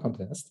Eurovision Song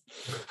Contest.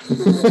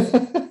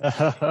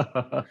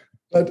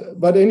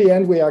 But in the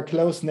end, we are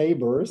close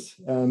neighbors.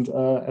 And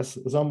as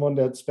someone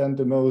that spent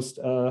the most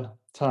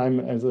time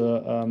as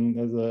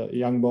a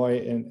young boy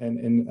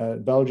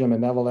in Belgium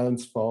and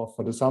Netherlands for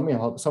the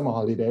summer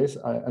holidays,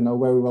 I know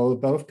very well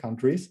both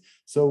countries.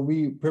 So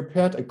we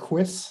prepared a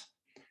quiz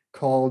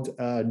called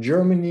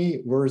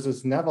Germany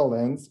versus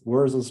Netherlands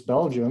versus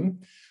Belgium.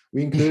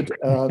 We include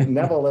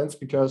Netherlands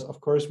because, of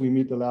course, we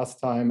meet the last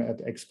time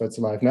at Experts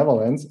Live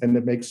Netherlands, and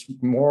it makes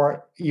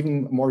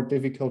even more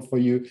difficult for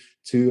you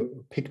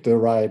to pick the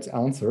right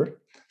answer.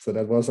 So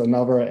that was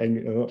another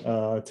angle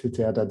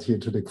to add that here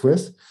to the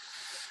quiz.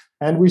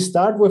 And we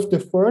start with the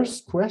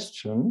first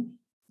question.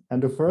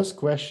 And the first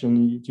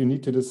question, you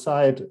need to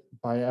decide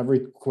by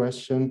every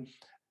question,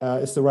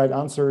 is the right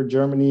answer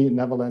Germany,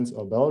 Netherlands,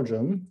 or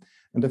Belgium?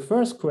 And the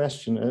first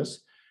question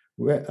is,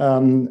 where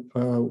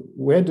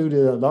do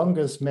the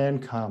longest men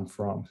come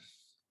from?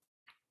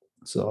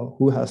 So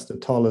who has the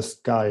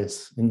tallest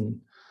guys in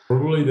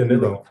Probably the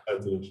Netherlands,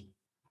 I think.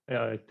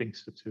 Yeah, I think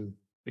so too.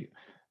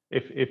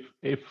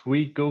 If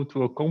we go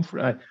to a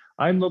conference,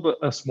 I'm not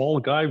a small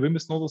guy. Wim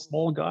is not a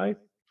small guy,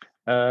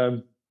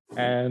 and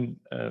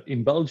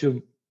in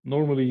Belgium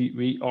normally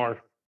we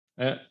are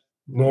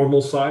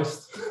normal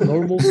sized.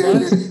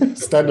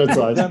 Standard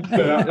size.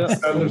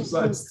 Standard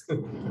sized.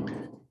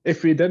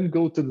 If we then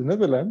go to the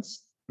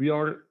Netherlands, we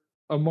are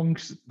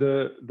amongst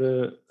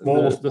the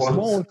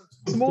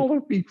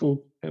smaller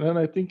people, and then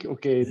I think,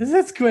 okay,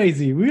 that's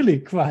crazy, really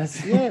quite.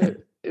 Yeah,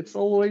 it's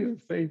always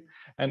the same.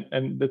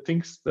 And the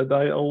things that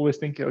I always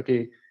think,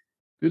 okay,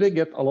 do they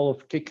get a lot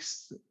of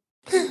kicks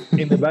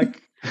in the back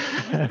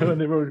when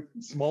they were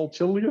small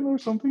children or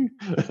something?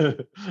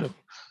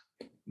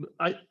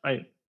 I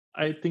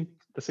think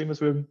the same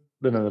as with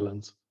the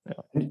Netherlands.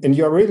 Yeah. And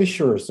you're really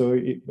sure? So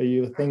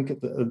you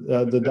think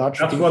the Dutch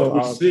That's people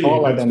are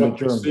taller than the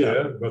German?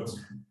 Yeah, but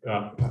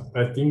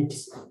I think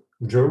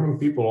German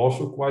people are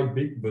also quite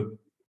big, but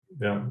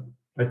yeah,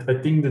 I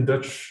think the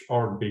Dutch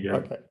are bigger.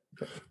 Okay.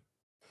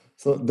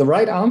 So the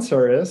right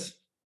answer is,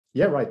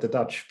 yeah, right, the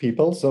Dutch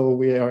people. So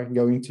we are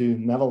going to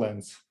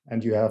Netherlands,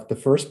 and you have the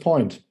first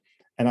point.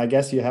 And I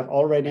guess you have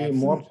already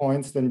more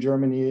points than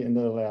Germany in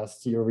the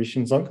last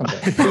Eurovision Song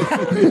Contest.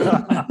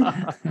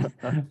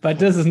 But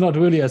this is not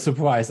really a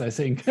surprise, I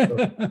think.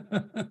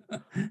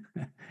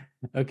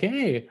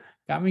 Okay,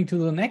 coming to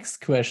the next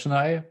question.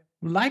 I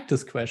like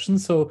this question.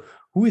 So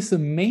who is the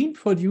main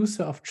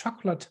producer of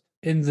chocolate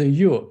in the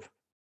Europe?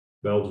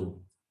 Belgium.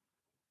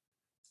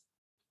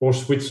 Or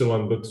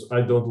Switzerland, but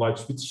I don't like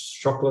Swiss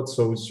chocolate,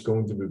 so it's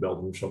going to be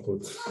Belgium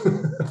chocolate.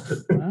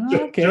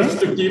 Okay. Just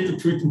to keep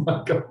it with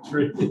my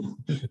country.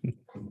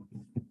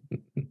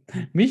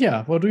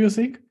 Micha, what do you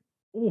think?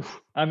 Oof,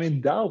 I'm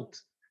in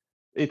doubt.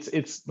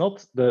 It's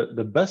not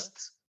the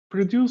best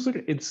producer,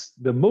 it's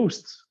the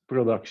most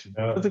production.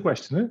 That's the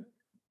question,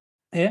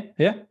 eh?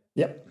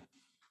 Yeah.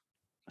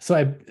 So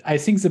I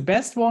think the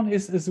best one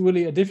is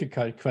really a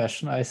difficult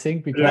question, I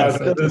think, because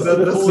that's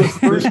the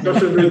first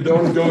question we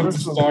don't go to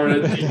start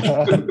at.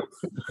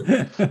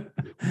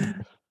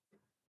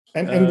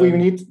 And we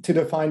need to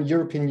define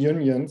European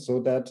Union, so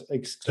that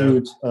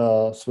excludes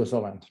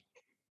Switzerland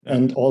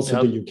and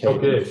also the UK.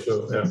 Okay,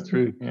 so that's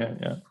true.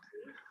 Yeah.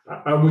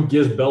 I would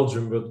guess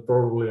Belgium, but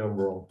probably I'm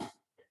wrong.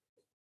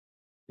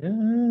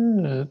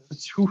 Yeah,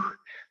 that's true.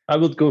 I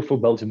would go for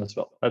Belgium as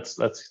well. Let's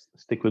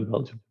stick with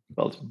Belgium.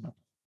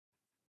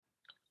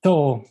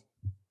 So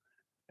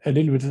a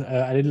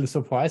little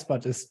surprise,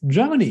 but it's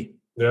Germany.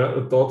 Yeah,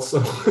 I thought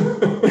so.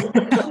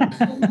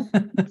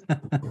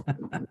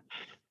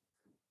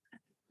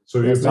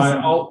 So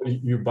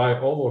you buy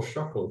all our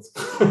chocolate.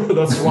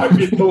 That's why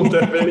we don't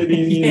have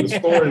anything in the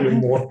store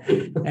anymore.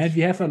 And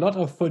we have a lot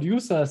of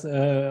producers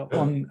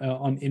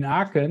in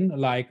Aachen,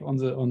 like on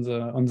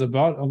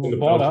the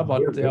border,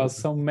 but there are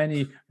so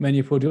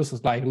many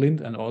producers like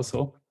Lindt and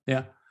also.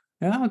 Yeah.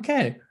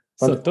 Okay.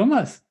 So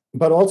Thomas.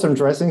 But also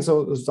interesting,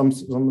 so some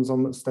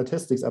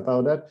statistics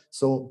about that.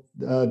 So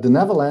the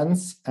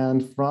Netherlands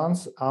and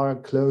France are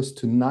close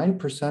to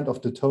 9% of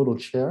the total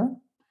share,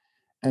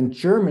 and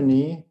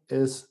Germany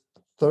is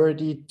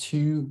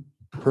 32%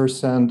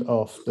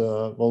 of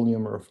the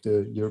volume of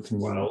the European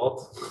Union.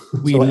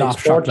 We love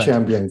export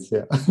champions,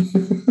 yeah.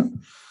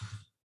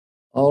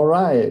 All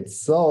right,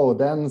 so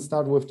then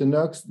start with the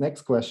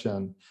next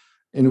question.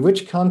 In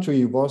which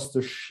country was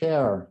the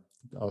share?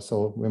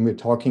 So when we're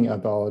talking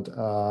about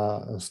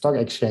a stock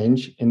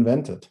exchange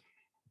invented?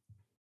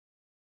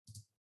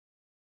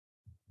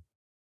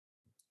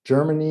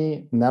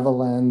 Germany,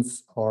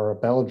 Netherlands, or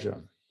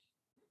Belgium?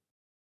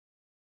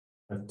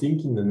 I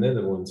think in the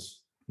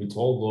Netherlands, with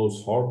all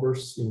those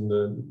harbors in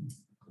the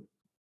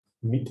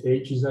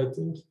mid-ages, I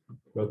think,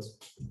 but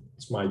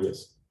it's my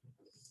guess.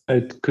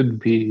 It could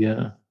be,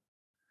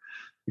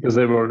 because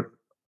they were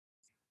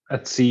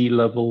at sea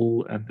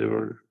level and they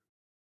were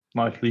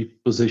nicely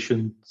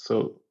positioned.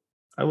 So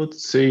I would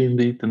say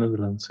indeed the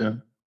Netherlands, yeah.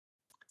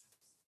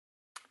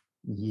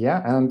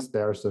 Yeah, and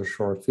there's a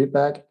short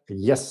feedback.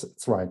 Yes,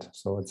 it's right.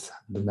 So it's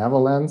the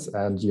Netherlands,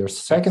 and your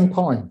second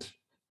point.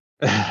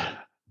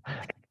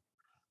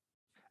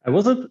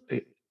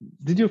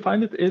 Did you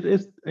find it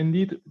is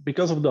indeed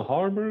because of the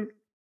harbor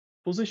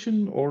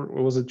position, or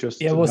was it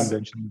just an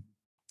invention?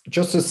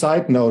 Just a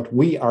side note,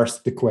 we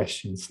asked the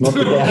questions, not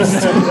the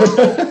guest.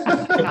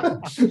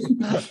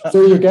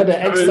 So you get an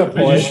extra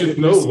point. You should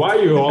know why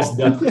you asked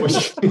that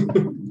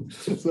question.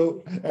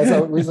 So as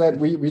we said,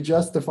 we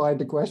justified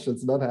the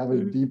questions, not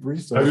having deep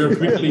research. Are you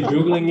quickly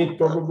Googling it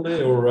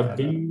probably, or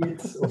pinging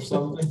it or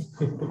something?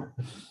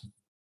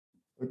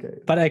 Okay.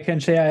 But I can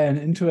share an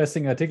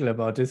interesting article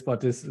about this,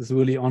 but this is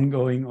really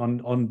ongoing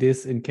on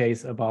this in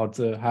case about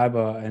the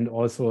harbor and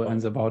also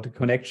and about the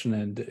connection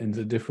and in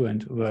the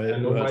different I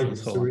know my worlds and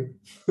so on.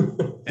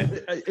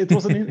 history. It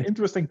was an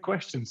interesting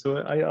question. So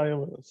I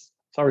was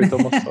sorry,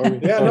 Thomas. Sorry.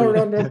 Yeah,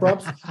 sorry. no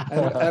props.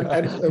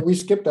 And we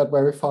skipped that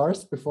very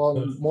fast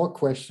before more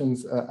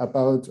questions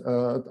about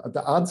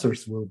the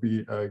answers will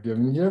be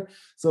given here.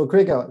 So,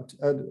 Gregor,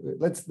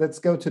 let's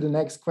go to the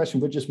next question,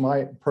 which is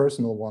my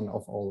personal one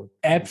of all.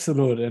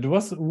 Absolutely. It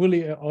was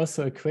really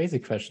also a crazy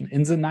question.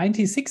 In the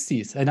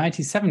 1960s and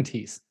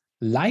 1970s,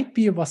 light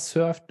beer was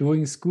served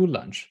during school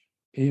lunch.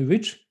 In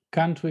which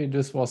country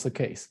this was the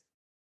case?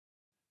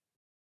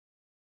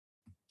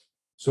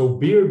 So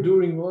beer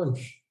during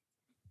lunch.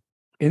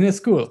 In a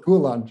school. School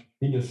lunch.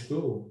 In a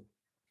school.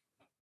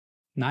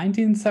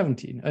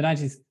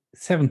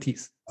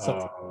 1970s.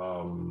 So.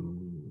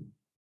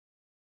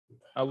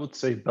 I would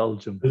say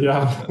Belgium.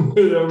 Yeah,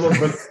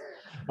 but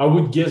I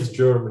would guess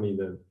Germany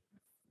then.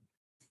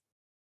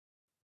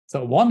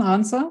 So one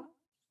answer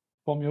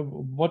from your,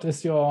 what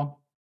is your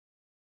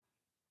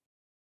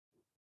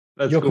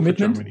Let's go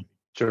commitment? For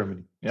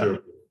Germany. Yeah.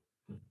 Germany.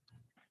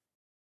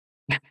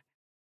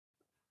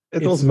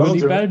 It's was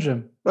really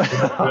Belgium.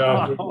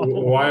 Yeah,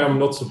 why I'm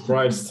not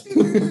surprised.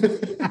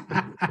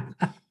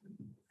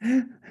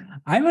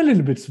 I'm a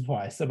little bit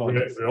surprised about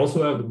this. We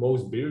also have the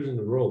most beers in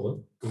the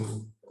world. Huh?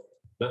 In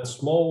that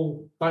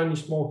tiny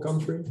small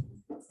country.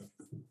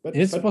 But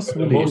was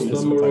really the most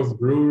number of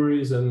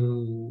breweries,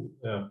 and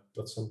yeah,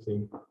 that's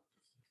something.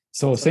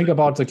 So think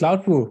about the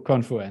Cloud Brew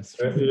conference.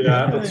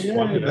 Yeah, that's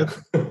one. Yeah.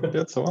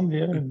 That's one.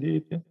 Yeah,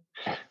 indeed. Yeah.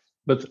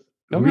 But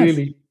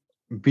really,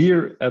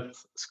 beer at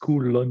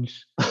school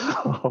lunch.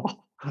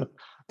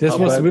 This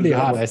was really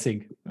hard, I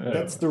think.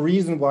 That's the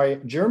reason why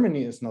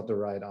Germany is not the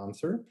right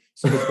answer.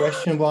 So the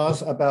question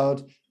was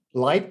about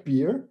light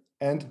beer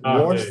and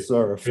wars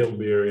served. Real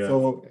beer, yeah.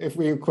 So if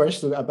we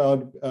question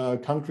about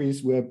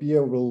countries where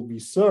beer will be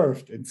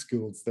served in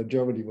schools, then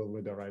Germany will be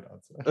the right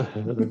answer.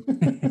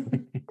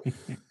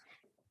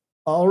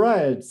 All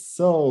right,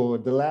 so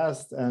the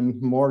last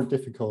and more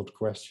difficult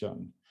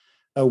question.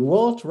 A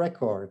world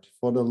record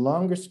for the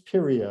longest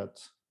period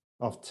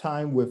of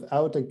time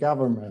without a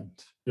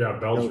government. Yeah,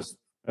 Belgium.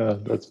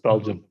 That's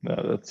Belgium.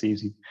 That's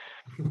easy.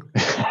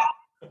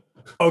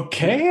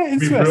 Okay,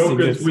 we broke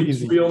it that's with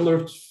easy.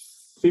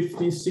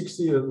 350,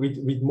 60,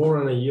 with more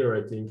than a year,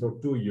 I think, or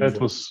 2 years.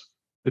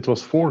 It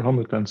was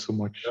 400 and so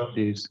much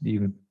days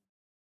even.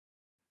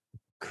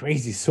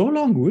 Crazy, so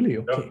long, really?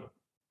 Okay.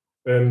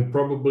 Yeah. And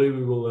probably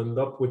we will end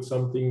up with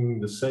something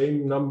the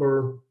same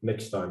number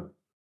next time.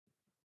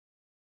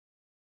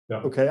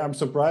 Yeah. Okay, I'm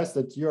surprised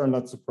that you are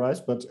not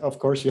surprised, but of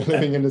course you're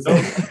living in the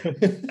same.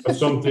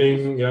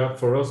 Something, yeah,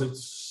 for us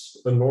it's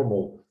a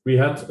normal. We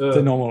had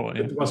the normal one.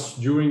 Yeah. It was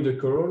during the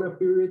Corona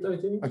period, I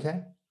think.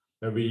 Okay.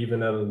 And we even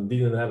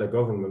didn't have a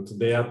government.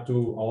 They had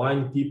to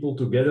align people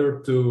together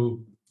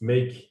to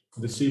make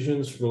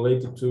decisions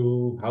related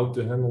to how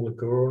to handle the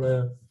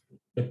Corona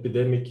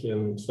epidemic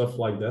and stuff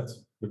like that,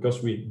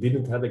 because we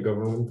didn't have a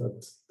government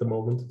at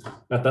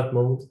that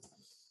moment.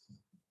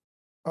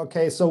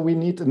 Okay, so we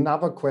need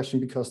another question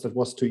because that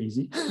was too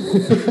easy.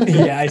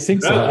 Yeah, I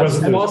think so. That was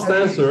the last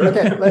answer.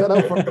 Okay,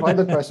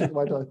 final question.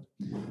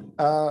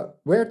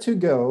 Where to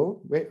go?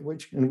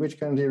 In which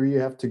country you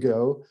have to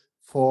go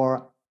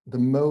for the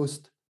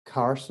most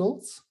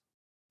castles,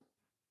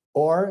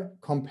 or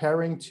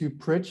comparing two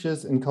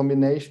bridges in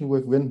combination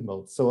with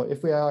windmills? So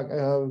if we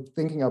are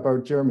thinking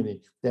about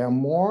Germany, there are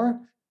more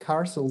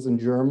castles in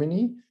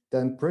Germany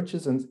than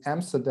bridges in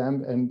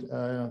Amsterdam and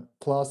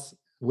plus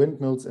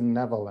windmills in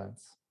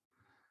Netherlands.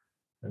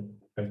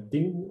 I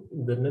think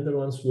the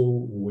Netherlands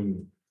will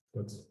win.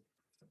 But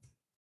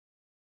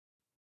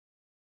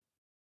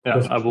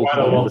yeah, I will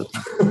follow that.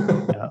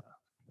 Yeah,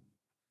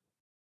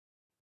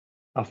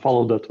 I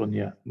follow that one.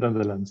 Yeah,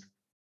 Netherlands.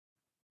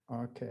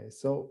 Okay,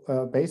 so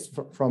based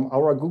from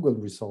our Google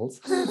results,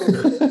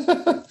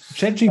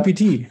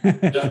 ChatGPT.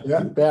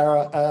 There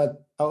are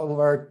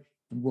over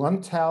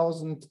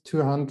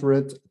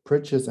 1,200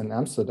 bridges in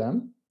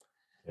Amsterdam.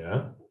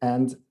 Yeah.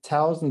 And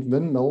 1,000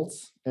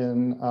 windmills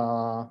in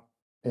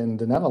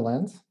the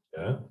Netherlands.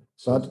 Yeah.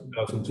 So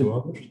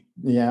 1,200.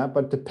 Yeah,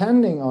 but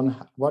depending on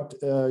what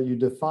you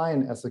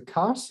define as a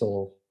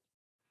castle,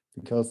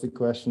 because the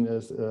question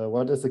is,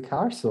 what is a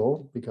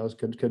castle? Because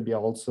could be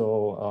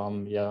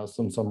also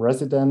some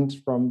resident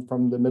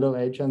from the Middle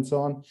Age and so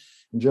on.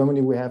 In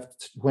Germany, we have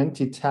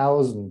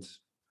 20,000.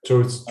 So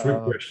it's 3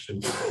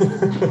 questions.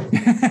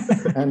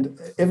 And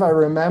if I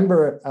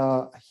remember,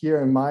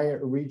 here in my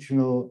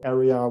regional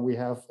area, we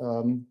have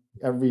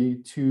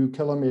every 2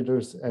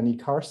 kilometers any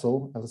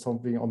castle,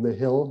 something on the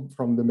hill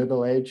from the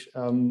Middle Age.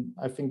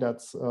 I think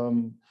that's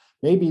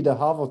maybe the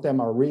half of them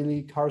are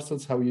really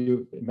castles, how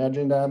you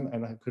imagine them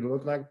and it could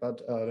look like,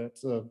 but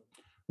that's a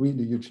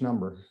really huge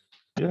number.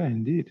 Yeah,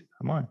 indeed.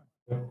 Am I?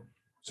 Yeah.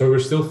 So we're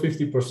still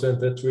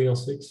 50% at 3 on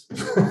 6.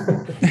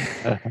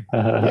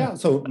 Yeah,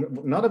 so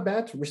not a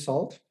bad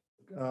result.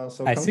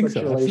 So I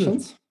congratulations.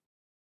 think so,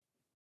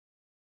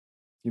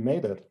 you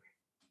made it.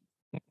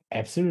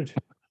 Absolutely.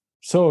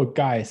 So,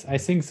 guys, I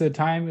think the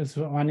time is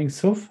running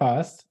so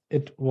fast.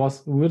 It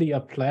was really a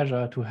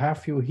pleasure to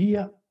have you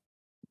here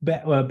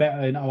back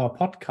in our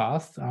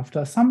podcast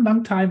after some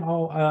long time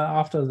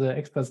after the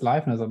Experts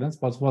Live Netherlands.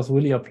 But it was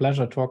really a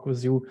pleasure to talk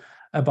with you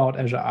about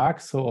Azure Arc.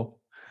 So,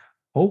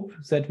 hope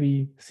that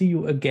we see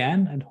you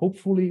again, and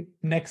hopefully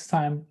next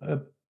time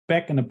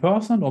back in a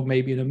person or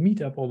maybe in a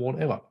meetup or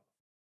whatever.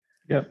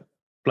 Yeah,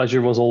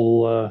 pleasure was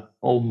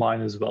all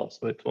mine as well.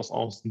 So it was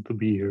awesome to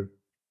be here.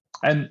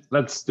 And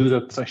let's do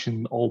that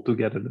session all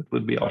together. That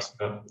would be awesome.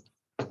 Yeah.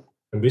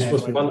 And this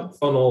was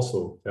fun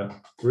also. Yeah,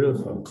 real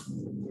fun.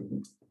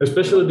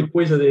 Especially the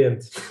quiz at the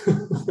end.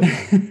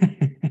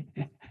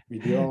 We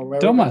do our very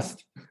Thomas.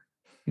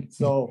 best.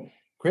 So,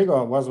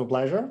 Gregor, was a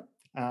pleasure.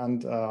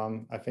 And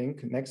I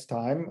think next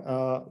time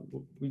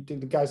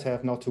the guys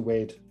have not to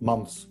wait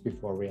months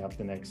before we have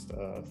the next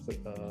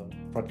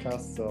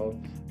podcast.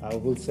 So I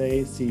will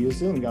say see you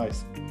soon,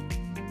 guys.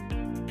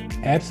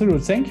 Absolutely.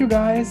 Thank you,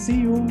 guys.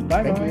 See you.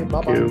 Bye-bye. Thank you.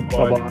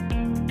 Bye-bye. Bye-bye.